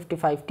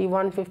T155.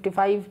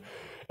 T155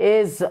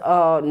 is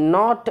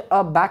not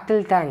a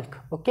battle tank.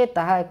 Okay,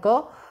 ताहा एक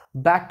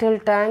battle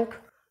tank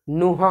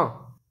नुह.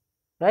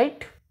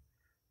 Right?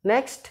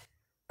 Next,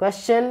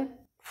 question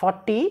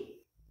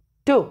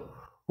 42.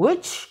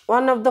 Which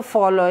one of the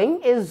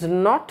following is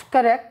not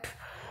correct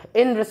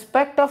in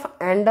respect of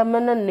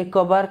Andaman and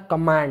Nicobar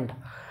command?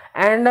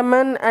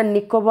 Andaman and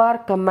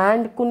Nicobar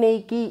command को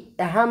नेकी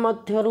यहाँ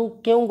मध्यरु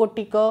क्यों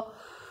Gothic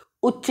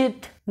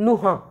उचित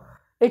नुह?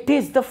 It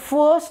is the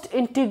first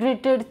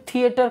integrated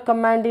theatre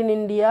command in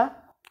India.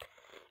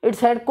 Its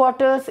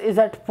headquarters is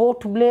at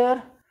Port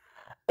Blair.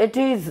 It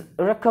is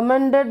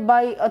recommended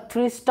by a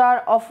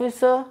 3-star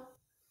officer.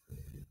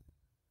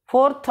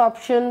 Fourth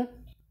option,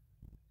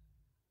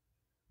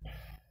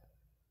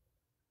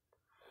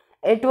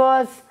 it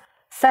was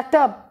set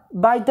up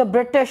by the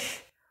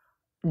British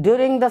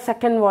during the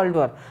Second World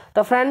War.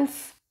 So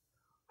friends,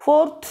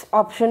 fourth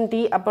option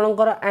T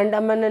आपनकर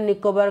Andaman and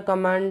Nicobar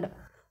command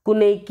को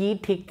नेकी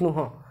ठीक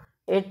नुह.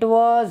 It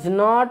was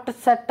not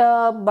set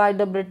up by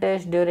the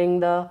British during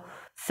the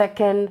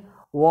Second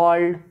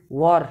World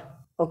War.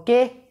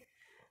 Okay.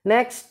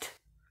 Next,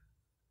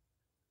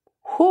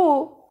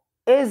 who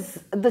is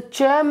the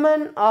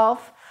chairman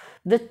of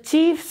the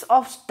Chiefs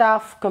of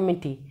Staff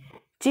Committee?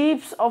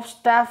 Chiefs of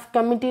Staff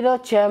Committee row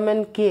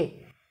chairman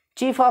के?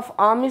 Chief of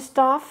Army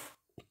Staff,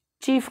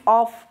 Chief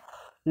of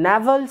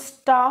Naval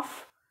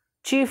Staff,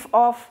 Chief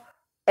of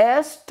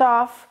Air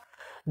Staff,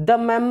 the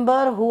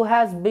member who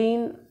has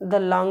been the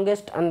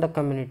longest on the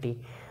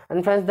community.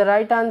 And friends, the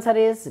right answer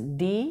is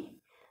D,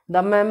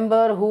 the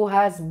member who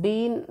has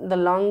been the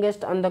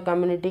longest on the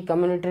community.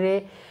 Community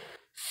रे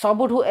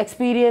सबुठु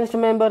experienced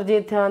member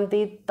J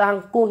थांती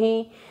तांकु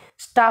he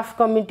staff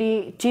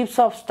committee, chiefs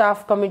of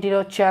staff committee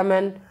row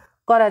chairman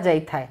करा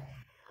जाई थाए.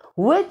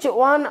 Which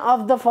one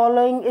of the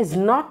following is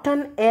not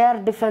an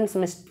air defense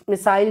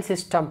missile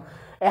system?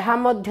 एहा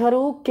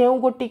मध्यरु केउ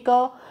Gothic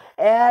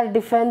air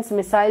defense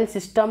missile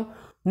system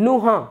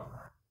नुह?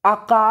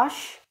 आकाश,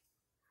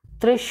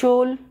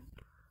 त्रिशूल,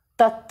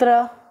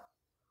 तत्र,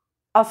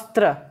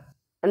 अस्त्र.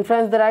 And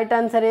friends, the right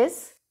answer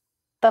is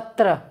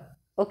तत्र.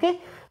 Okay,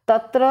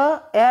 तत्र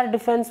air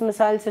defense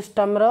missile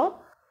system रो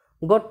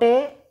गोटे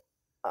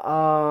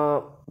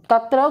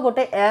तत्र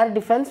गोटे air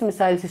defense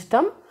missile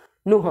system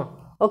नुह.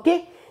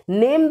 Okay,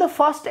 name the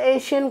first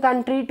Asian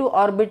country to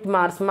orbit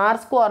Mars.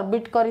 Mars को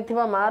orbit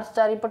करिथिबा, Mars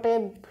चारिपटे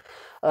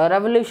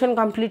revolution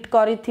complete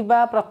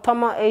करिथिबा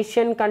प्रथम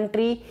एशियन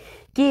कंट्री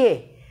किए?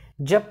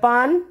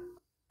 Japan,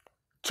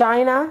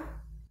 China,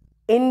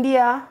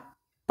 India,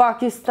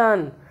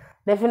 Pakistan.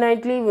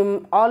 Definitely we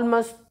all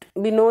must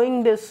be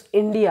knowing this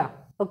India.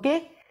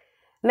 Okay,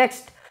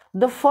 next,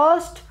 the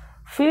first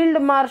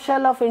field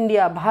marshal of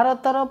India,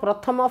 भारतर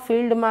प्रथम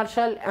field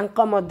marshal rank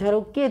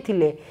मध्यरु किए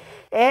थिले?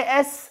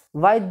 AS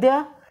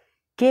Vaidya,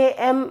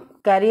 KM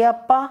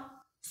Kariappa,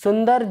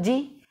 Sundarji,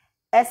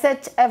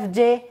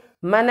 SHFJ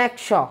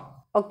Manekshaw.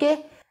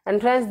 Okay,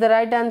 and friends, the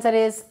right answer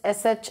is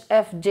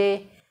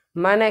SHFJ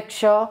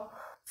Manekshaw.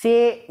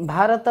 से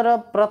भारतर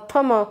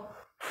प्रथम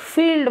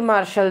field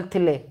marshal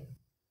थिले.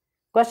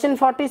 Question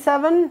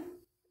 47,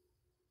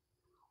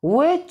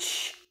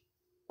 which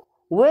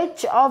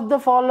of the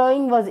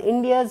following was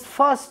India's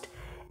first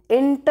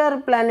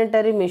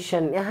interplanetary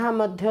mission? यहाँ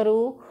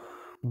मध्यरु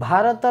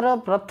भारतर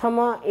प्रथम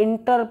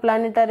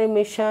इंटरप्लानेटरी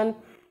mission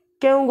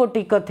क्यों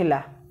Gothic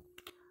थिला?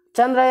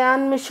 Chandrayaan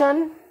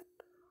mission,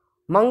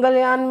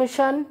 Mangalyaan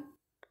mission,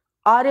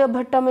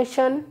 Aryabhata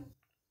mission,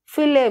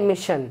 field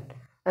mission.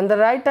 And the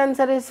right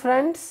answer is,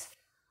 friends,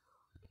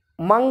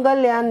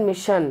 Mangalyaan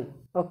mission.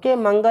 Okay,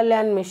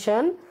 Mangalyaan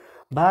mission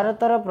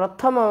भारतर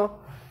प्रथम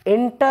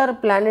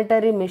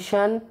इंटरप्लानेटरी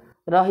mission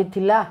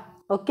रहिथिला.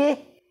 Okay,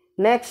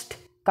 next,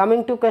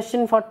 coming to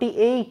question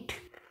 48,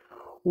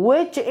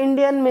 which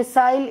Indian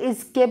missile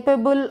is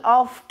capable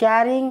of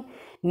carrying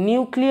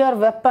nuclear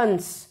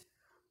weapons?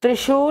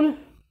 Trishul,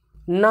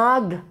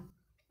 Nag,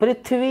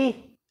 Prithvi,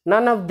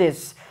 none of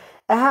this.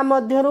 एहा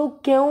मध्यरु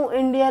क्यों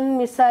Indian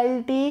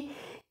missile T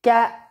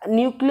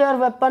nuclear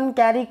weapon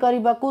carry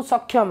करबा को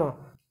सक्षम?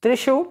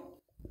 त्रिशूल,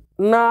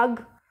 नाग,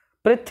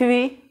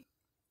 पृथ्वी,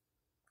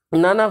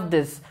 none of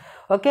this.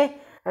 Okay,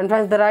 and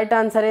friends, the right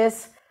answer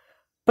is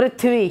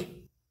Prithvi.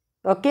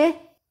 Okay,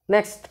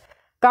 next,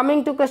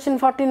 coming to question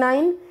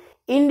 49,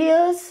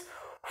 India's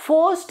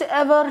first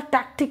ever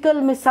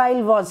tactical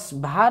missile was?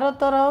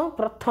 भारतर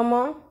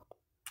प्रथम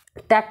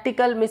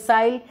tactical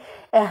missile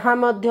एहा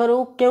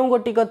मध्यरु क्यों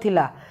Gothic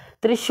थिला?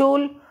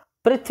 त्रिशूल,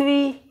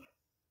 पृथ्वी,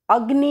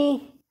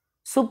 अग्नि,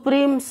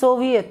 supreme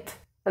Soviet.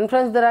 And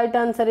friends, the right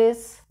answer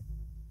is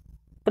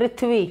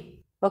Prithvi.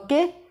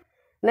 Okay,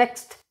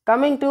 next,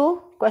 coming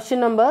to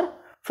question number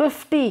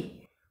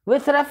 50,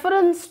 with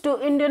reference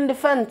to Indian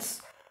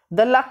defense,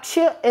 the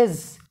lakshya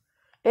is?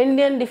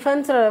 Indian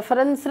defense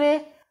reference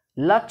रे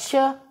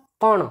लक्ष्य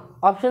कौन?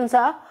 Options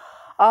are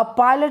a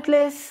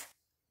pilotless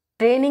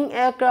training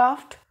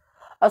aircraft,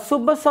 a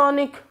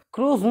supersonic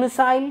cruise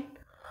missile,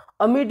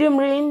 a medium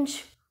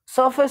range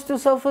surface to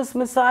surface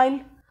missile,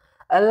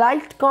 a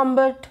light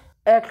combat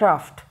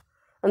aircraft.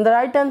 And the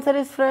right answer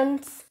is,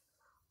 friends,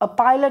 a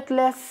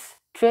pilotless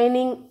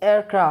training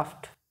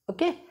aircraft.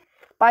 Okay,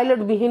 pilot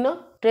विहीन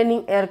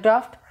training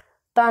aircraft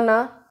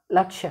ताना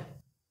लक्ष्य.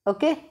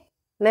 Okay,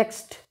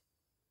 next,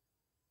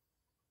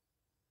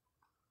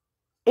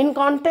 in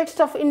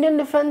context of Indian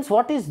defense,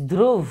 what is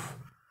Dhruv?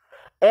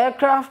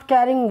 Aircraft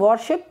carrying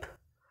warship,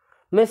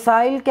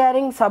 missile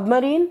carrying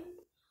submarine,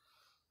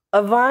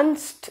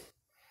 advanced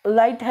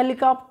light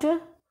helicopter,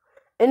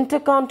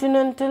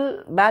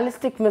 intercontinental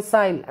ballistic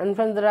missile. And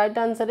friends, the right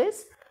answer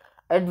is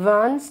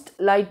advanced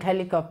light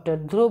helicopter.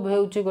 Dhruv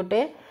हेउची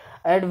गोटे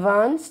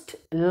advanced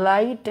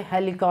light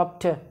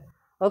helicopter.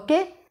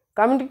 Okay,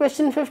 coming to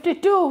question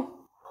 52,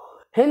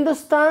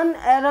 Hindustan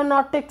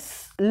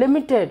Aeronautics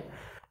Limited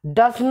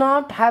does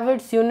not have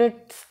its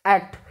units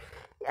at?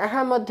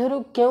 यहाँ मध्यरु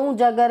क्यों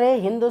जगह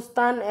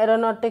Hindustan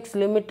aeronautics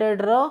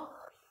limited रो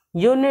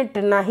unit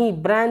नहीं,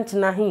 branch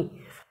नहीं?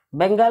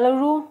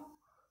 Bengaluru,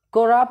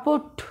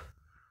 Koraput,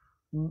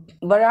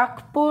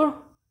 Barrackpore,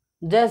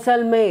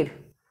 Jaisalmer.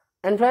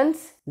 And friends,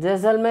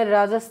 Jaisalmer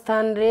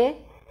Rajasthan रे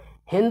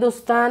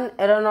Hindustan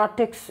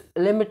aeronautics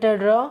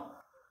limited रो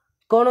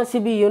कौन सी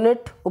भी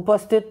unit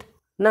उपस्थित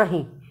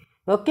नहीं.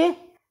 Okay,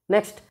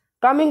 next,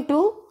 coming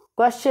to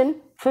question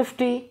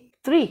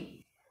 53,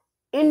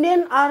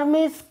 Indian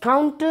Army's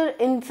counter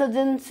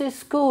insurgency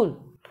school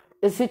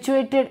is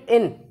situated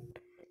in?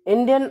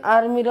 Indian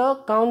Army row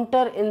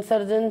counter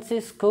insurgency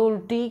school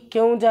T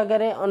क्यों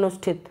जगह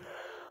अनुष्ठित?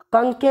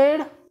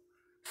 कंकेड़,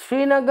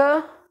 Srinagar,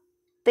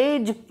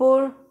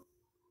 Tezpur,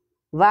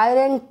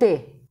 वायरंगटे.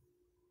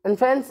 And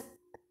friends,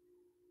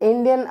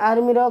 Indian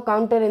Army row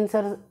counter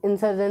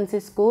insurgency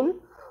school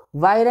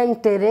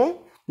वायरंगटे रे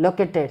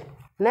located.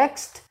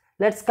 Next,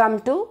 let's come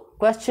to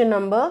question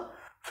number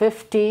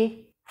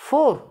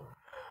 54.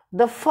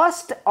 The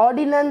first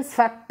ordnance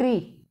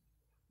factory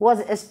was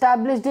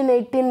established in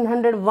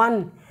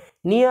 1801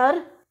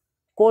 near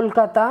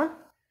Kolkata,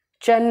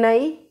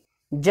 Chennai,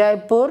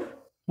 Jaipur,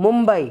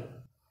 Mumbai.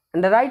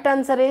 And the right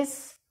answer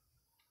is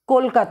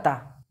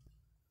Kolkata.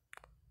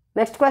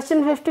 Next,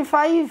 question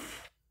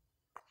 55.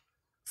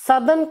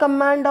 Southern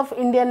Command of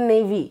Indian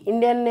Navy.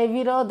 Indian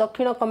Navy रो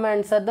दक्षिण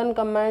command, Southern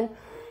Command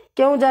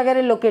क्यों जगह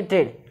रे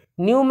located?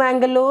 New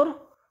Mangalore,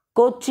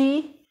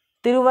 Kochi,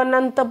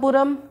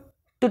 Tiruvananthapuram,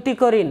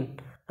 Tuticorin.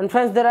 And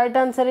friends, the right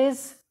answer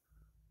is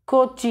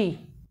Kochi.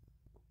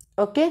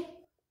 Okay,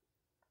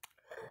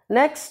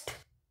 next,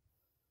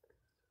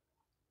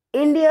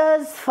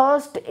 India's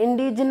first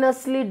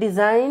indigenously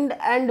designed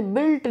and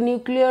built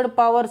nuclear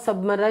power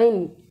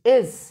submarine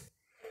is?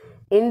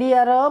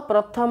 India रो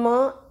प्रथम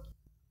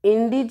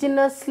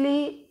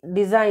indigenously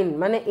design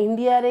माने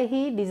India रे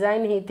ही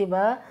design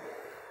हेतिबा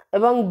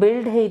एवं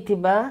build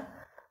हेतिबा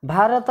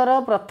भारतर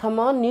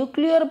प्रथम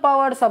nuclear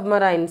powered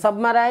submarine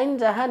submarine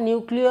जहाँ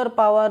nuclear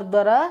power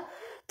द्वारा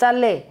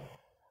चले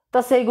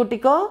तो से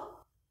गुटिक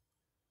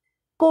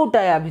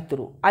कोटा या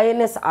भितरु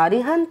INS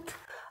आरिहंत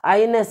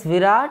INS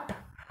Virat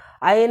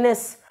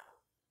INS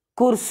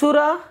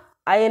Kursura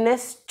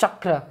INS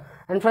चक्र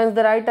and friends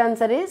the right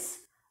answer is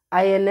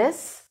INS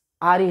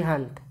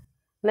Arihant.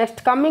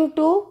 Next coming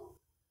to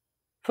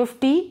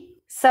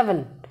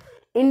 57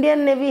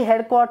 Indian Navy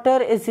headquarter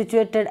is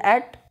situated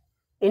at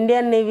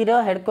Indian Navy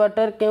ro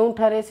headquarter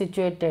keunthare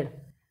situated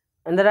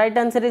and the right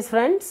answer is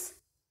friends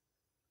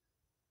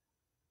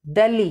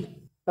Delhi.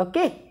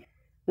 Okay,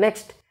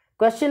 next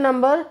question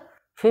number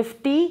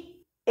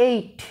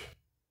 58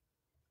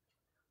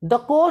 the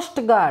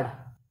Coast Guard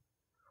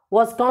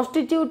was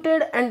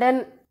constituted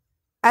and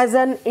as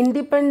an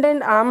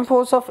independent armed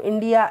force of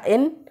India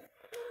in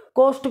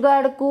coast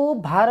guard को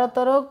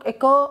भारतर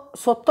एक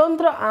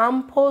स्वतंत्र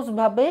arm force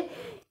भाबे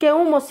केउ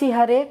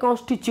मसीहारे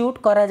constitute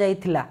करा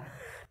जाइथिला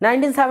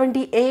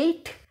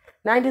 1978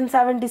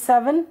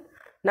 1977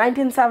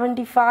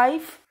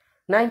 1975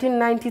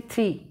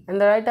 1993 and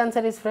the right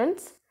answer is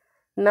friends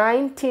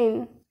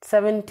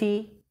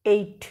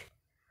 1978.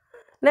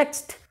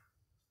 Next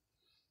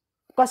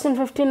question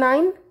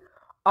 59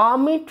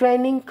 Army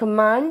Training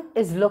Command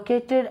is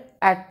located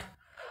at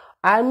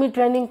Army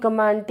Training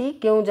Command T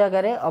क्यों जगह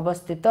रे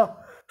अवस्थित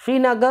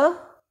Srinagar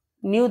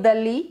new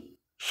Delhi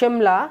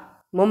Shimla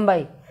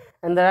Mumbai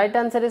and the right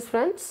answer is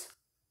friends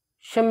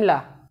Shimla.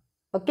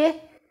 Okay,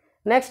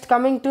 next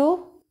coming to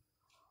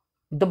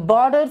the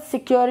Border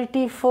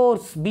Security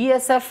Force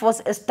BSF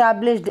was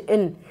established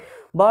in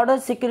Border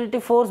Security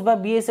Force by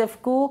BSF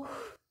को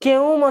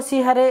क्यों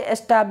मसीहारे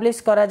establish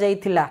करा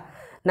जाइथिला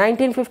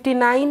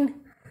 1959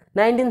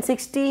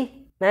 1960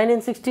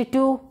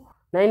 1962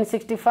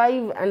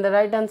 1965 and the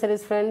right answer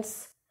is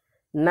friends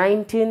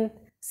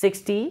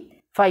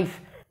 1965.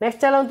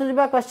 Next चलो तो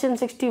जिबा question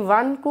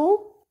 61 को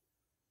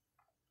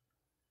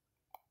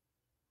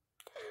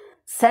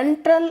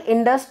Central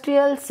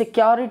Industrial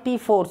Security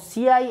Force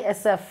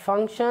CISF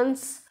functions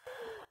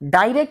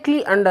directly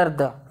under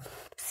the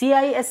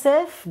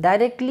CISF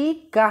directly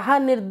कहा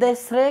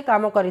निर्देश रे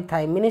काम करी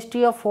थाए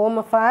Ministry of Home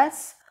Affairs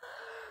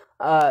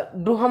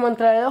गृह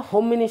मंत्रालय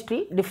home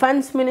ministry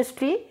defence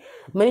ministry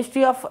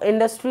ministry of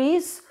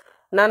industries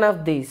none of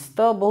this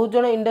तो बहुत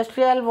जन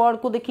इंडस्ट्रियल वर्ड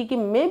को देखी कि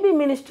may be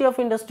ministry of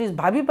industries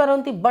भाभी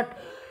पारंती बट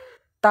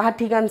ताहा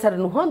ठीक आंसर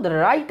नुह the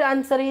right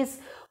answer is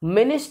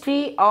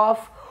ministry of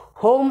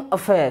home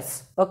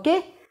affairs. Okay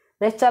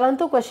next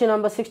चलंतु question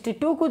number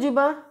 62 को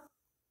जिबा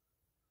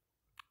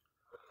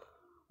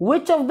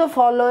which of the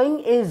following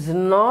is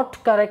not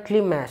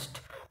correctly matched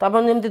तो आप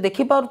जमी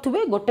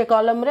देखिपे गोटे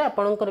कॉलम रे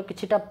आपणकर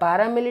किछिटा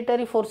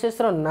पारामिलिटारी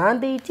फोर्सेस रो ना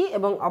देइछि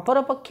एवं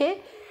अपर पक्षे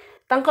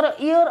तांकर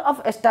ईयर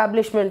ऑफ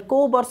एस्टाब्लिशमेंट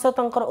को वर्ष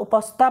तांकर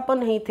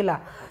उपस्थापन हेतिला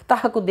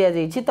ताहाकु दिया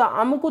जाइछि तो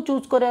हमकु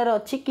चूज करार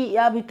अछि कि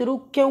या भितरु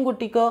क्यों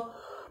गुटिक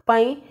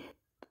पई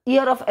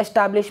year of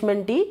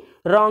establishment T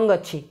wrong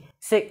अछि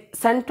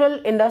central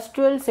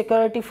industrial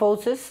security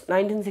forces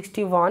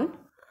 1961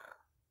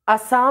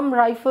 Assam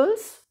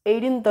rifles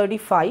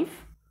 1835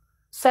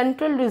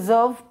 central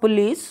reserve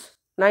police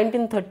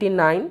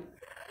 1939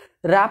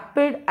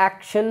 Rapid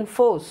Action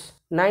Force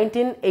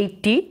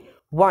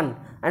 1981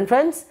 and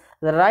friends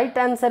the right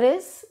answer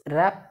is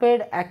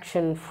Rapid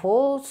Action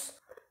Force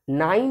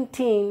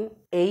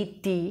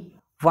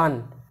 1981.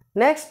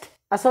 Next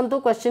asantu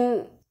question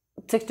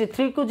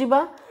 63 को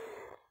जिबा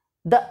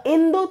the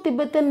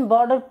Indo-Tibetan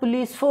Border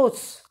Police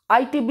Force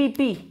ITBP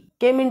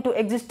came into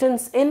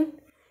existence in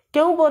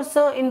क्यों वर्ष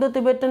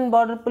Indo-Tibetan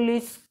Border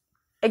Police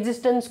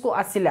existence को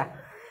आसिला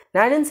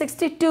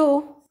 1962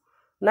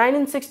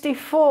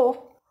 1964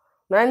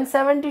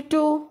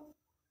 1972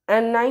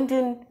 and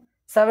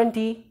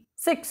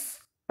 1976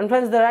 and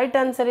friends the right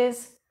answer is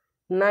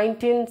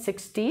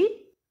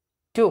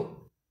 1962.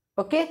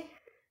 Okay,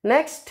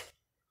 next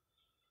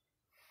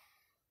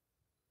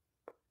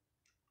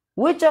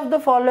which of the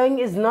following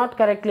is not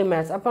correctly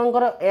matched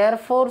आपनकर air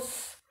force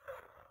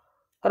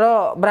रो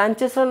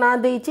branches रो ना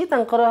देइछि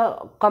तांकर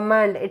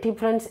command एठी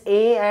friends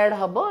ए add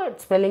हबो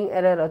spelling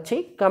error अछि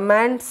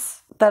commands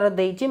तार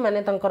देइछि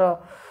माने तांकर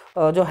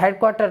जो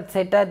हेडक्वार्टर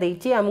सेटा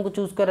देइछि हमकु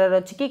चूज करार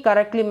अछि कि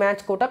करेक्टली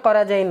मैच कोटा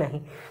करा जाय नाही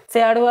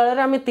से आडु वाले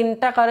रे हम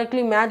तीनटा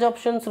करेक्टली मैच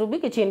ऑप्शंस रु भी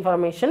किछि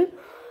इंफॉर्मेशन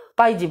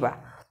पाई जिबा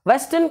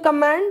western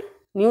command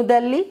new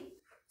Delhi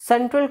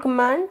central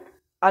command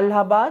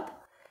Allahabad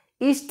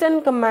eastern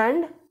command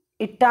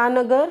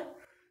Itanagar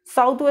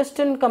south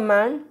western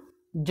command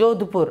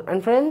Jodhpur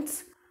and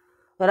friends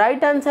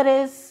right answer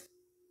is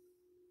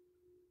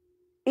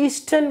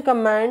Eastern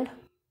Command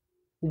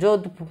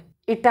Jodhpur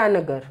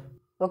Itanagar.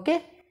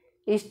 Okay,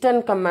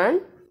 Eastern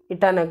Command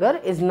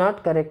Itanagar is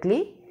not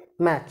correctly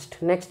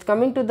matched. Next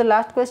coming to the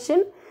last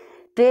question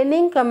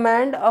training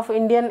command of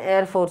Indian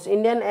Air Force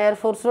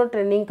row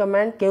training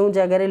command केउ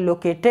जगह रे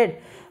located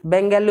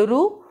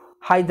Bengaluru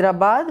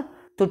Hyderabad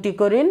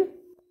Tuticorin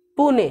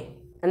Pune,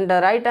 and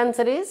the right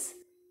answer is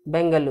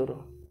Bengaluru.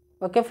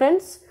 Okay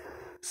friends,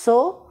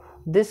 so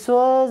this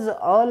was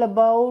all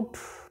about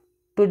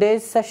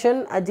today's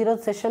session. Ajiro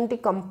session ti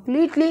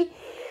completely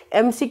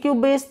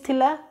MCQ based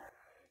thila.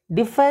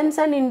 Defense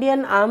and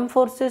Indian Armed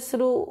Forces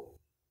ru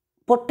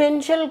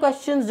potential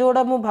questions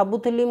जोड़ा मु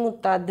भाबुथली मु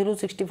तादिरु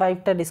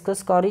 65 टा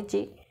discuss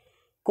करिछि.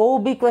 को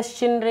भी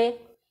question रे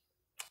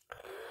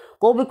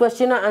को भी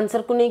question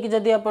answer को नहीं कि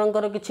जदि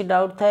आपनकर किछि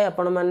डाउट थाए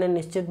आपण माने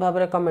निश्चित भाव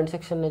रे कमेंट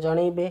सेक्शन में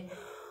जणैबे.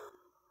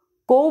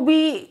 को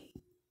भी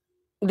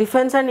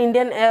defence and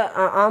Indian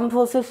arm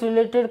forces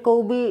related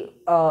को भी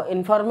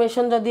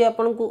इंफॉर्मेशन जदि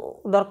आपन को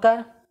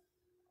दरकार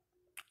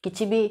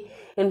किछि भी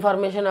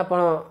इंफॉर्मेशन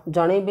आपण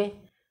जणैबे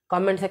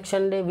कमेंट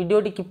सेक्शन रे.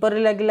 वीडियो टी किपर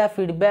लागिला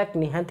फीडबैक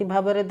निहांती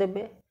भाव रे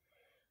देबे.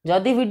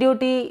 जदि वीडियो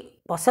टी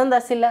पसंद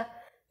आसिला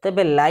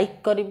तबे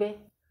लाइक करिवे.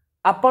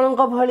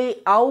 आपणक भली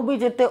आउ भी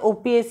जेते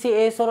ओपीएससी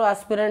एएसओ रो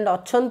एस्पिरेंट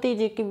अछंती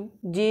जे कि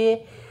जे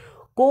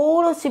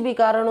कोनोसी भी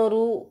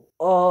कारणरू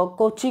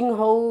कोचिंग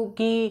हो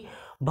कि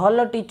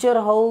भल टीचर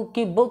हो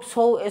कि बुक्स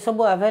हो ए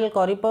सब अवेल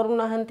करि परु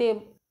नाहंती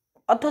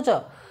अथच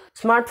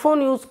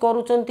स्मार्टफोन यूज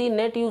करूचंती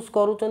नेट यूज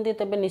करूचंती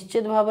तबे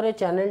निश्चित भाव रे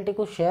चैनल टी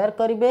को शेयर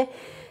करिवे.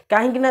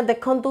 काहेकि ना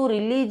देखंतु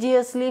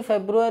रिलीजियसली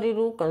फेब्रुआरी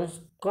रु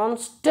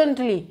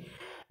constantly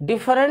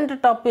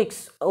different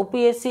topics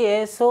OPSC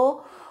ASO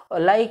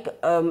like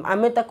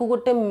आमे ताकू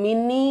गोटे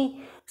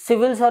मिनी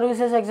सिविल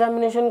सर्विसेज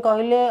एग्जामिनेशन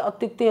कहले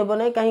अत्युक्ति हेब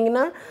नै. काहेकि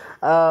ना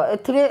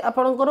एथिरे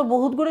आपनकर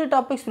बहुत गुडी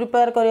टॉपिक्स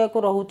प्रिपेयर करिया को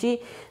रहूची.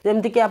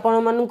 जेमति कि आपण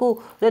मानकू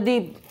यदि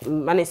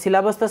माने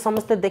सिलेबस त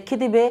समस्त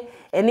देखिथिबे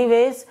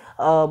एनीवेज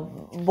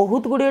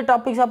बहुत गुडी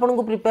टॉपिक्स आपण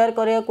को प्रिपेयर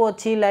करिया को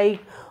अछि. लाइक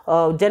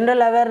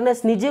जनरल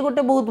अवेयरनेस निजे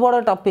गोटे बहुत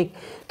बड़ टॉपिक.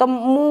 तो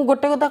मु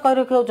गोटे कथा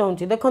कहि रखियो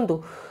चाहूची. देखंतु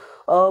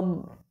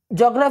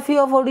Geography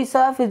of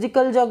Odisha,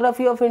 Physical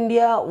Geography of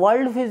India,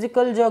 World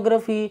Physical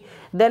Geography,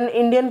 then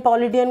Indian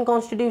Polity and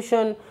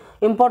Constitution,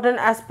 important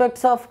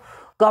aspects of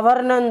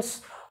governance,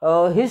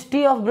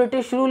 history of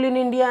British rule in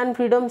India and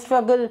freedom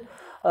struggle,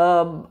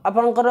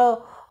 apankara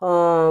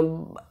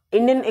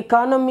Indian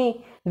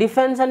economy,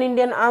 defense and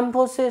Indian armed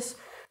forces,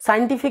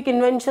 scientific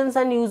inventions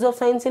and use of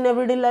science in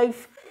everyday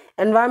life,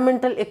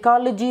 environmental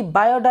ecology,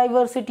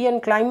 biodiversity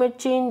and climate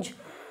change,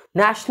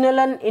 national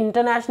and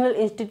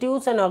international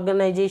institutes and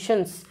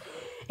organizations.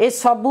 ए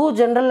सबू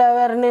general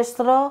awareness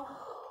रो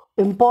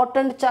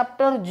important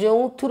chapter जो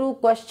through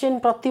question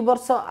प्रति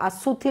वर्ष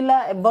आसुथिला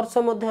ए वर्ष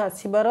मध्ये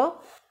आसीबार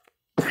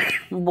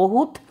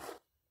बहुत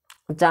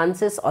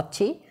chances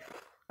अछि.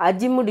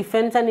 आज मु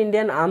defence and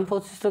Indian arm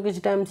forces रो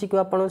किछ टाइम सिकु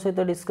आपण सहित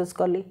डिस्कस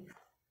करली.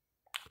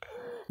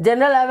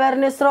 जनरल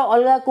अवेयरनेस रो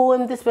अलगा को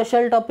एमती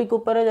स्पेशल टॉपिक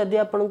ऊपर जदी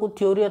आपण को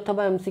थ्योरी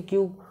अथवा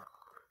एमसीक्यू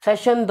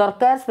सेशन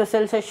दरकार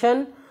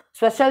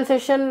स्पेशल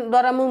सेशन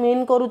द्वारा मु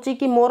मीन करूची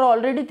कि मोर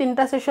already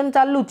 3टा session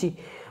चालुची.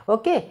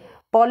 Okay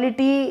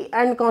polity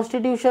and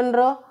constitution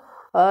row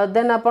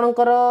then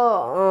आपनकर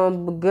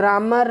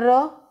grammar row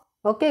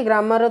okay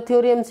grammar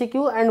theory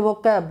MCQ and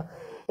vocab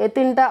A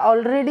 3टा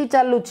already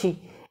चालुची.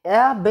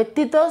 या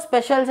व्यतीत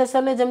स्पेशल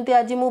सेशन ने जेमती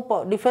आज मु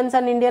defence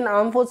and Indian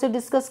arm force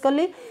discuss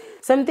कली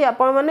सेमती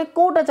आपण माने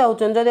कोटा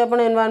चाहुचन जदी आपण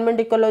एनवायरनमेंट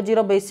इकोलॉजी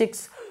रो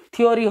बेसिक्स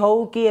थ्योरी हो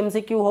कि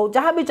एमसीक्यू हो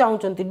जहां भी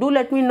चाहुचंती डू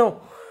लेट मी नो.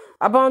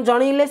 आपण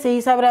जणीले से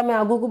हिसाब रे हमें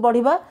आगु को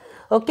बढ़िबा.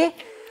 ओके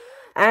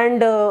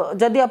एंड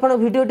जदि आपण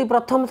वीडियोटी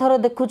प्रथम थर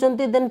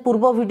देखुचंती देन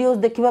पूर्व वीडियोस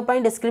देखिबा पई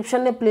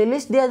डिस्क्रिप्शन में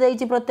प्लेलिस्ट दिया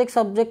जाईची प्रत्येक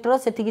सब्जेक्ट रो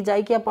सेठी की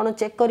जाई कि आपण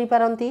चेक करि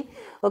पारंती.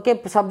 ओके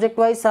सब्जेक्ट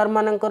वाइज सर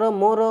मानकर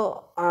मोर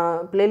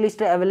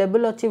प्लेलिस्ट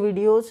अवेलेबल अछि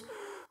वीडियोस.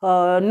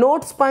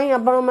 नोट्स पई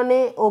आपण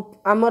माने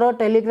हमर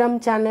Telegram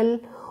channel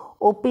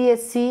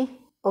OPSC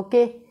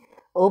okay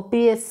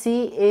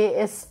OPSC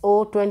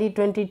ASO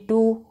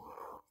 2022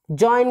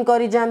 join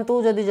करि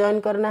जानतु. जदि जॉइन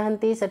करना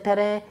हंती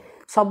सेठारे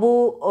सबु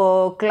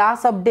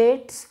class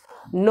updates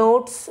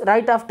notes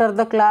right after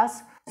the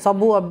class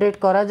सबु अपडेट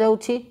करा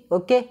जाउछि.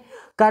 ओके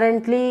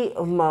करेंटली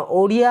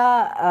ओडिया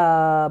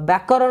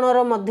व्याकरण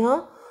रो मध्य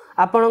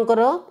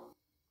आपणकर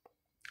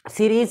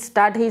सीरीज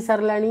स्टार्ट ही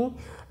सरलानी.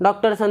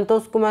 डॉक्टर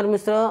संतोष कुमार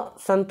मिश्र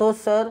संतोष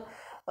सर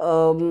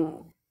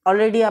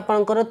ऑलरेडी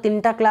आपणकर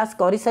 3टा क्लास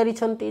करि सारी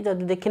छंती.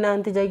 जदि देखिना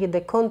हंती जाई कि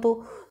देखंतु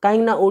काहे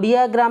ना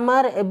ओडिया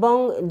ग्रामर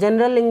एवं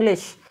जनरल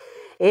इंग्लिश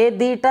ए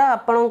दीटा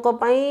आपणक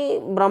पई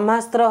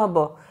ब्रह्मास्त्र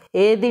हबो.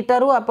 ए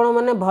दीटारू आपण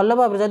माने भल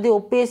भाव जदि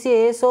ओपीएससी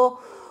एएसओ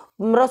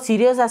रो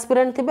सीरियस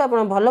एस्पिरेंट थिबे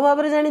आपण भल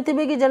भाव जानि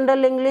थिबे कि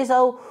जनरल इंग्लिश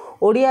आ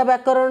ओडिया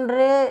व्याकरण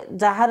रे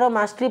जहार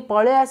मास्टरी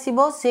पळे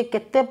आसीबो से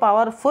केते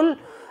पावरफुल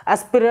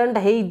एस्पिरेंट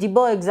हेई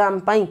जिवो एग्जाम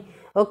पई.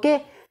 ओके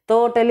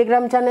तो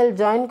टेलीग्राम चैनल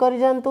जॉइन करि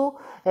जानतु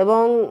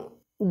एवं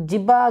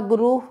जिबा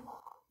गुरु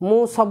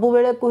मु सबु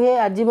बेले कुहे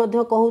आज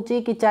मध्य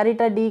कहूची कि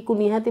 4टा डी को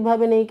निहाती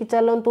भावे नहीं कि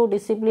चलंतु.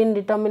 डिसिप्लिन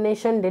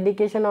डिटर्मिनेशन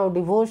डेडिकेशन और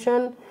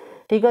डिवोशन.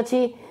 ठीक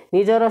अछि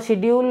निजर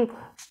शेड्यूल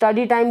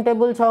स्टडी टाइम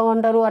टेबल 6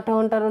 घंटा रु 8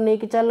 घंटा रु नहीं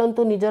कि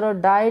चलंतु. निजर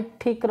डाइट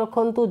ठीक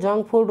रखंतु.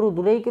 जंक फूड रु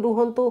दूरे कि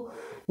रुहंतु.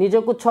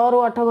 निजको 6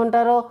 रु 8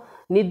 घंटा रो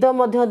निद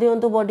मध्य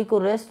दियंतु. बॉडी को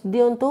रेस्ट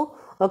दियंतु.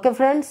 ओके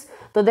फ्रेंड्स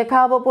तो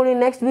देखा हबो पुनी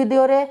नेक्स्ट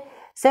वीडियो रे.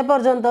 से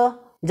पर्यंत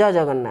जय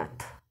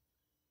जगन्नाथ.